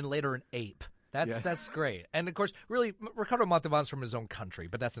and then later an ape. That's great. And of course, really, Ricardo Montalban's from his own country,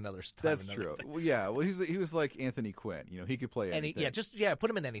 but that's another time. That's true. Well, yeah. Well, he was like Anthony Quinn. He could play anything. Put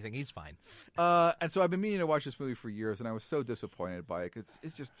him in anything. He's fine. And so I've been meaning to watch this movie for years, and I was so disappointed by it because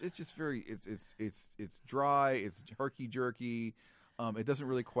it's just very it's dry. It's herky jerky. It doesn't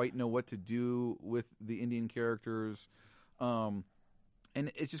really quite know what to do with the Indian characters. And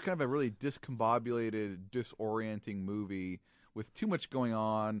it's just kind of a really discombobulated, disorienting movie with too much going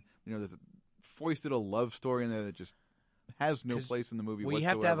on. There's foisted a love story in there that just has no place in the movie whatsoever. You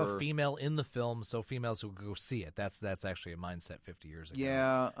have to have a female in the film, so females who go see it. That's actually a mindset 50 years ago.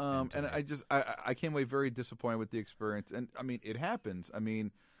 Yeah, and I came away very disappointed with the experience. And I mean, it happens. I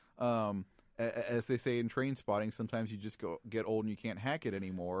mean, as they say in Train Spotting, sometimes you just get old and you can't hack it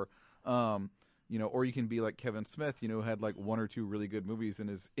anymore. Or you can be like Kevin Smith, who had like 1 or 2 really good movies and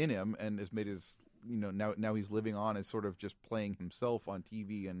is in him and has made his, now he's living on as sort of just playing himself on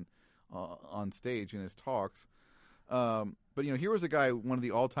TV and on stage in his talks. But here was a guy, one of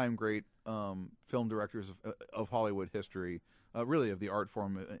the all-time great film directors of Hollywood history, really of the art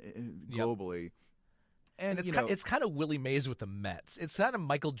form globally. Yep. And it's kind of Willie Mays with the Mets. It's kind of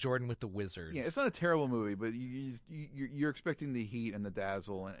Michael Jordan with the Wizards. Yeah, it's not a terrible movie, but you're expecting the heat and the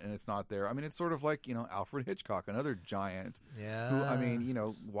dazzle, and it's not there. I mean, it's sort of like Alfred Hitchcock, another giant. Yeah. Who, I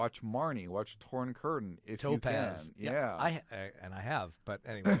mean, watch Marnie, watch Torn Curtain if Topaz. You can. Yeah. I have, but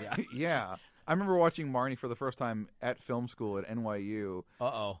anyway. Yeah. Yeah. I remember watching Marnie for the first time at film school at NYU.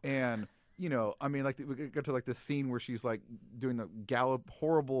 Uh-oh. And I mean, like we got to like the scene where she's like doing the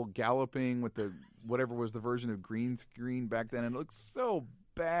horrible galloping with the whatever was the version of green screen back then, and it looked so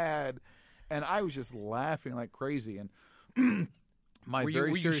bad, and I was just laughing like crazy. And were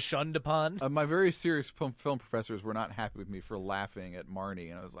you shunned upon? My very serious film professors were not happy with me for laughing at Marnie,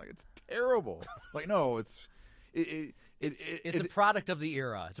 and I was like, "It's terrible." Like, no, it's a product of the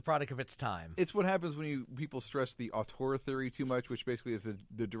era. It's a product of its time. It's what happens when people stress the auteur theory too much, which basically is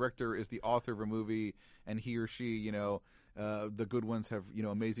the director is the author of a movie, and he or she, the good ones have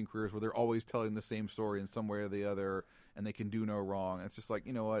amazing careers where they're always telling the same story in some way or the other, and they can do no wrong. And it's just like,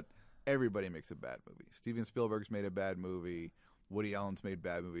 you know what? Everybody makes a bad movie. Steven Spielberg's made a bad movie. Woody Allen's made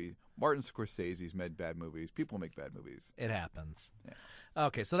bad movies. Martin Scorsese's made bad movies. People make bad movies. It happens. Yeah.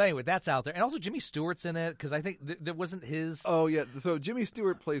 Okay, so anyway, that's out there. And also Jimmy Stewart's in it, because I think that wasn't his... Oh, yeah. So Jimmy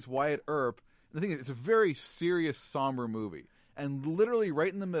Stewart plays Wyatt Earp. The thing is, it's a very serious, somber movie. And literally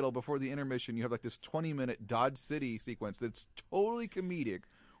right in the middle, before the intermission, you have like this 20-minute Dodge City sequence that's totally comedic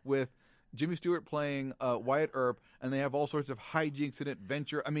with Jimmy Stewart playing Wyatt Earp, and they have all sorts of hijinks and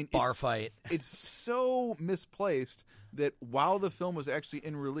adventure. I mean, bar fight. It's so misplaced that while the film was actually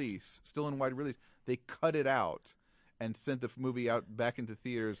in release, still in wide release, they cut it out and sent the movie out back into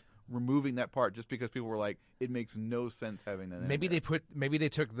theaters, removing that part just because people were like, it makes no sense having that. Maybe they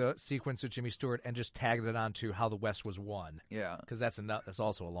took the sequence with Jimmy Stewart and just tagged it onto How the West Was Won. Yeah, because that's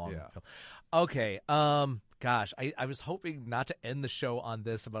also a long film. Okay, gosh, I was hoping not to end the show on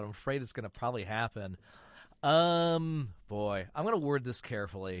this, but I'm afraid it's going to probably happen. Boy, I'm going to word this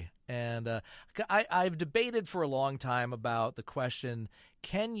carefully. And I've debated for a long time about the question,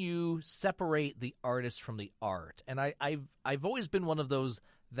 can you separate the artist from the art? And I've always been one of those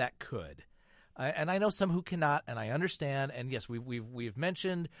that could. And I know some who cannot, and I understand. And yes, we've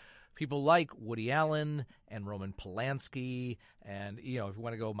mentioned people like Woody Allen and Roman Polanski, and if you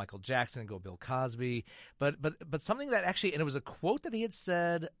want to go Michael Jackson and go Bill Cosby. But something that actually, and it was a quote that he had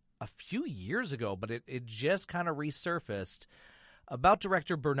said a few years ago, but it just kind of resurfaced about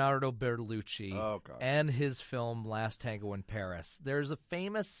director Bernardo Bertolucci and his film Last Tango in Paris. There's a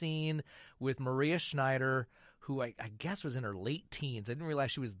famous scene with Maria Schneider, who I guess was in her late teens. I didn't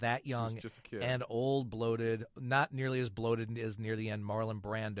realize she was that young. She was just a kid. And old, bloated, not nearly as bloated as near the end Marlon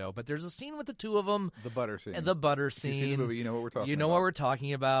Brando. But there's a scene with the two of them. The butter scene. And the butter scene. If you've seen the movie, you know what we're talking about. You know what we're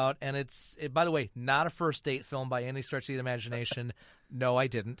talking about. And it's, by the way, not a first date film by any stretch of the imagination. No, I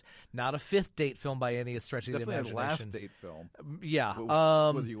didn't. Not a fifth date film by any stretch of the imagination. Definitely a last date film. Yeah.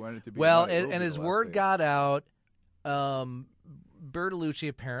 Whether you wanted it to be well, or not, and his word date. got out. Bertolucci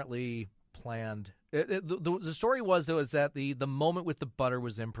apparently planned... The story was that the moment with the butter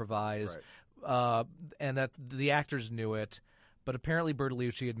was improvised, right. And that the actors knew it, but apparently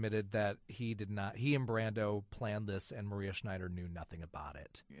Bertolucci admitted that he did not. He and Brando planned this, and Maria Schneider knew nothing about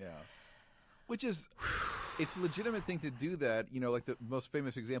it. Yeah, which is it's a legitimate thing to do that. Like the most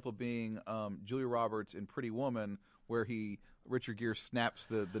famous example being Julia Roberts in Pretty Woman, where Richard Gere snaps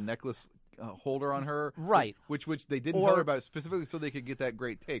the necklace holder on her, right? Which they didn't tell her about specifically so they could get that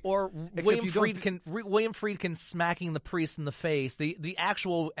great take. Or William Friedkin smacking the priest in the face, the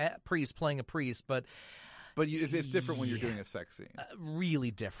actual priest playing a priest, but it's different when you're doing a sex scene.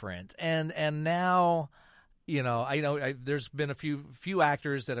 Really different, and now. I know there's been a few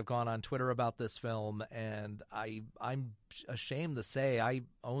actors that have gone on Twitter about this film, and I'm ashamed to say I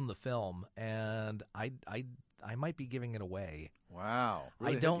own the film, and I might be giving it away. Wow.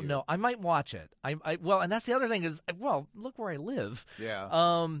 Really I don't know. I might watch it. And that's the other thing is, look where I live.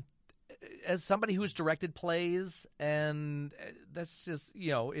 Yeah. As somebody who's directed plays, and that's just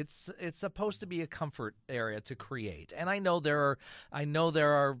it's supposed to be a comfort area to create. And I know there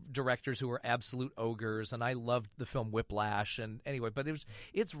are directors who are absolute ogres, and I loved the film Whiplash. And anyway, but it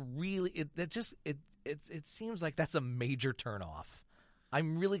seems like that's a major turnoff.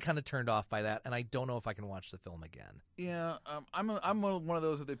 I'm really kind of turned off by that, and I don't know if I can watch the film again. Yeah, I'm one of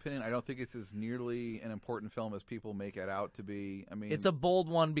those of the opinion. I don't think it's as nearly an important film as people make it out to be. I mean, it's a bold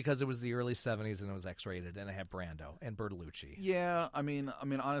one because it was the early '70s and it was X-rated, and it had Brando and Bertolucci. Yeah, I mean,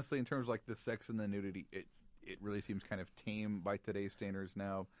 honestly, in terms of like the sex and the nudity, it really seems kind of tame by today's standards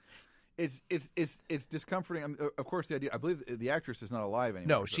now. It's discomforting. Of course, the idea. I believe the actress is not alive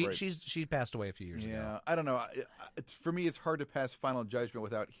anymore. No, she passed away a few years ago. Yeah, I don't know. For me, it's hard to pass final judgment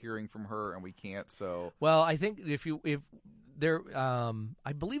without hearing from her, and we can't. So, well, I think if there,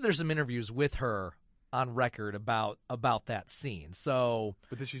 I believe there's some interviews with her on record about that scene. So,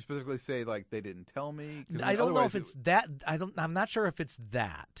 but did she specifically say like they didn't tell me? I don't know if it's that. I'm not sure if it's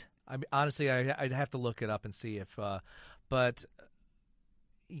that. I mean, honestly, I'd have to look it up and see if. But.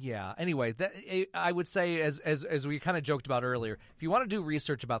 Yeah. Anyway, I would say, as we kind of joked about earlier, if you want to do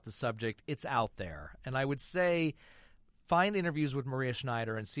research about the subject, it's out there, and I would say find interviews with Maria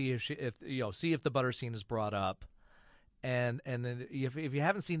Schneider and see if the butter scene is brought up, and then if you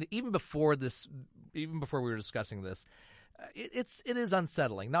haven't seen it, even before we were discussing this. It is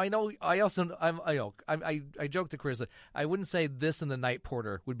unsettling. Now I know I joked to Chris that I wouldn't say this and The Night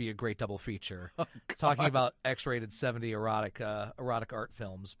Porter would be a great double feature, talking about X-rated 70s erotic art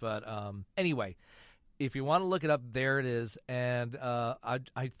films. But anyway, if you want to look it up, there it is. And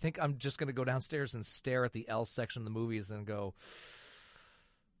I think I'm just going to go downstairs and stare at the L section of the movies and go,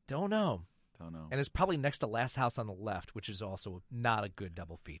 don't know. Oh, no. And it's probably next to Last House on the Left, which is also not a good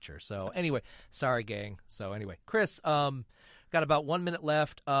double feature. So anyway, sorry, gang. So anyway, Chris, got about 1 minute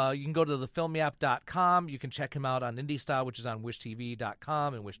left. You can go to thefilmyap.com. You can check him out on IndieStyle, which is on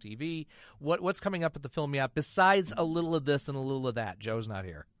wishtv.com and WishTV. What's coming up at the Film Yap besides a little of this and a little of that? Joe's not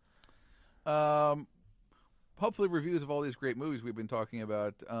here. Hopefully reviews of all these great movies we've been talking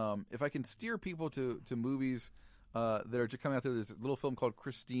about. If I can steer people to movies that are just coming out there's a little film called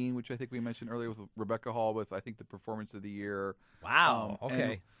Christine, which I think we mentioned earlier with Rebecca Hall with, I think, the performance of the year. Wow.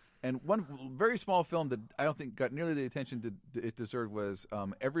 Okay. And one very small film that I don't think got nearly the attention it deserved was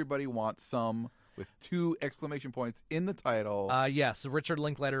Everybody Wants Some, with 2 exclamation points in the title. Yes, a Richard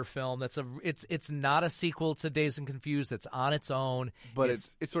Linklater film. It's not a sequel to Dazed and Confused. It's on its own. But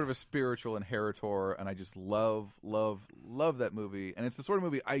it's sort of a spiritual inheritor, and I just love that movie. And it's the sort of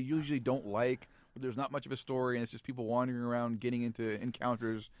movie I usually don't like. There's not much of a story, and it's just people wandering around, getting into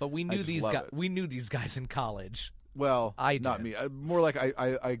encounters. But we knew these guys. We knew these guys in college. Well, I did. Not me. More like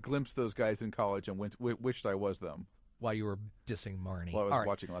I glimpsed those guys in college and wished I was them. While you were dissing Marnie. While I was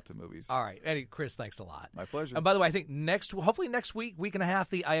watching lots of movies. All right. Eddie, Chris, thanks a lot. My pleasure. And by the way, I think hopefully next week and a half,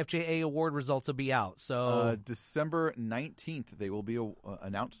 the IFJA award results will be out. So December 19th, they will be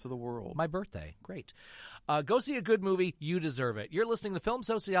announced to the world. My birthday. Great. Go see a good movie. You deserve it. You're listening to Film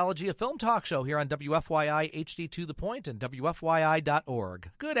Sociology, a film talk show here on WFYI HD to the Point and WFYI.org.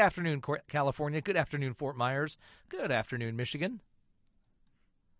 Good afternoon, California. Good afternoon, Fort Myers. Good afternoon, Michigan.